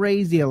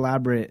crazy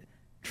elaborate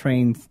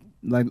train,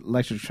 like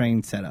electric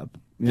train setup.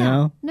 You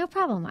know? No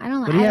problem. I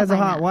don't. But he has a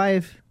hot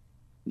wife.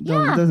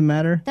 Yeah. It doesn't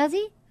matter. Does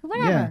he?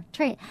 Whatever. Yeah.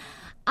 Train.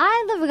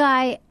 I love a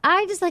guy.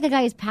 I just like a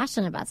guy who's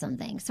passionate about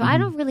something. So I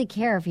don't really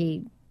care if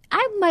he.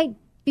 I might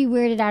be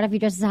weirded out if he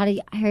dresses as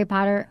Harry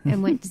Potter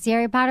and went to see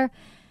Harry Potter.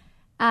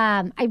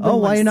 I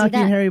why are you not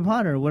getting Harry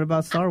Potter? What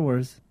about Star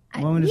Wars? I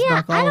don't want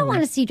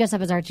to see you dress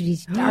up as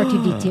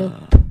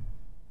R2D2.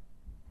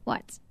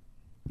 What?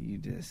 You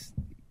just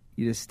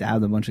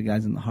stabbed a bunch of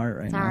guys in the heart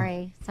right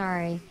now.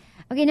 Sorry.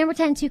 Okay, number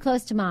 10, too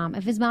close to mom.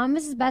 If his mom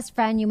is his best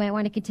friend, you might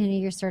want to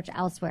continue your search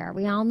elsewhere.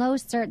 We all know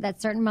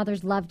that certain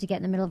mothers love to get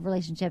in the middle of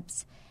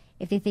relationships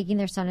if they're thinking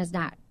their son is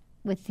not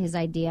with his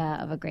idea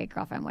of a great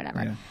girlfriend,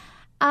 whatever. Yeah.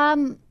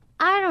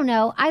 I don't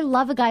know. I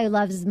love a guy who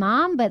loves his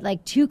mom, but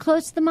like too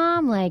close to the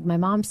mom, like my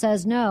mom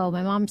says no,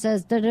 my mom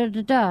says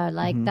da-da-da-da.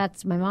 Like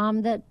that's my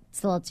mom,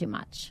 that's a little too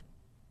much.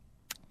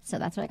 So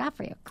that's what I got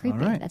for you. Creepy.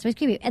 Right. That's what's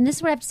creepy. And this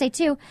is what I have to say,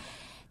 too.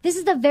 This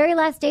is the very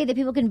last day that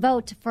people can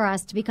vote for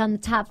us to become the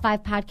top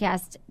 5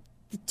 podcast,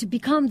 to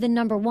become the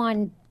number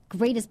 1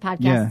 greatest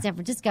podcast in San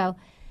Francisco.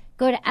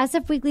 Go to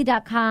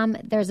sfweekly.com.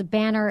 There's a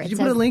banner. Did you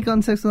put a link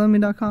on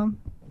sexwithemily.com?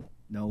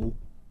 No.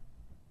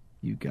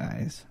 You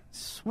guys.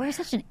 We're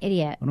such an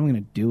idiot. What am I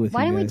going to do with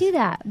Why you didn't guys? we do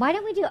that? Why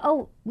didn't we do...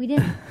 Oh, we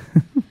didn't.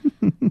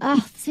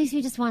 This makes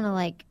me just want to,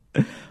 like...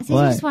 It's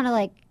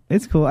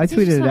cool. I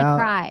tweeted it out.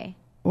 Cry.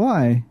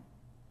 Why?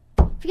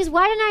 Because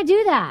why didn't I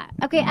do that?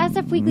 Okay,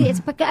 SF Weekly. I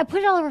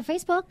put it all over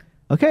Facebook.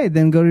 Okay,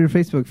 then go to your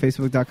Facebook,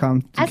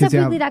 facebook.com.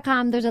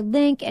 SFweekly.com. There's a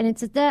link, and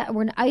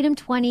we're in item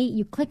 20.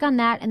 You click on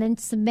that, and then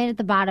submit at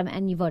the bottom,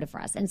 and you voted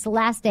for us. And it's the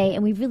last day,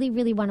 and we really,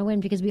 really want to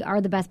win because we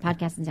are the best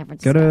podcast in San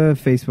Francisco. Go to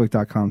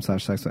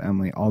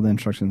facebook.com/sexwithemily. All the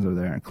instructions are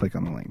there, and click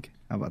on the link.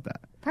 How about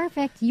that?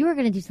 Perfect. You were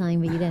going to do something,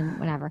 but you didn't.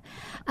 Whatever.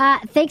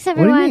 Thanks,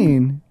 everyone. What do you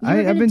mean?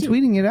 I've been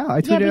tweeting it out.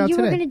 I tweeted it out today. Yeah, but you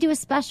were going to do a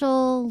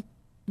special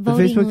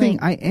voting the Facebook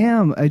link. thing. I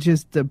am. I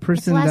just the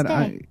person it's the last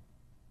that day.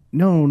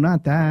 No,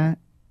 not that.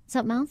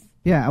 Something else?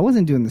 Yeah, I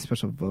wasn't doing the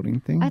special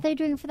voting thing. I thought you were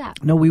doing it for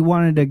that. No, we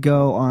wanted to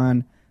go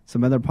on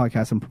some other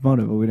podcasts and promote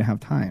it, but we didn't have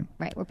time.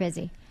 Right, we're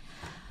busy.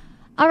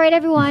 All right,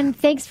 everyone.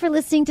 Thanks for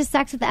listening to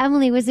Sex with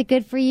Emily. Was it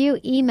good for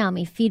you? Email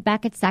me,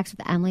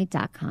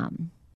 feedback@sexwithemily.com.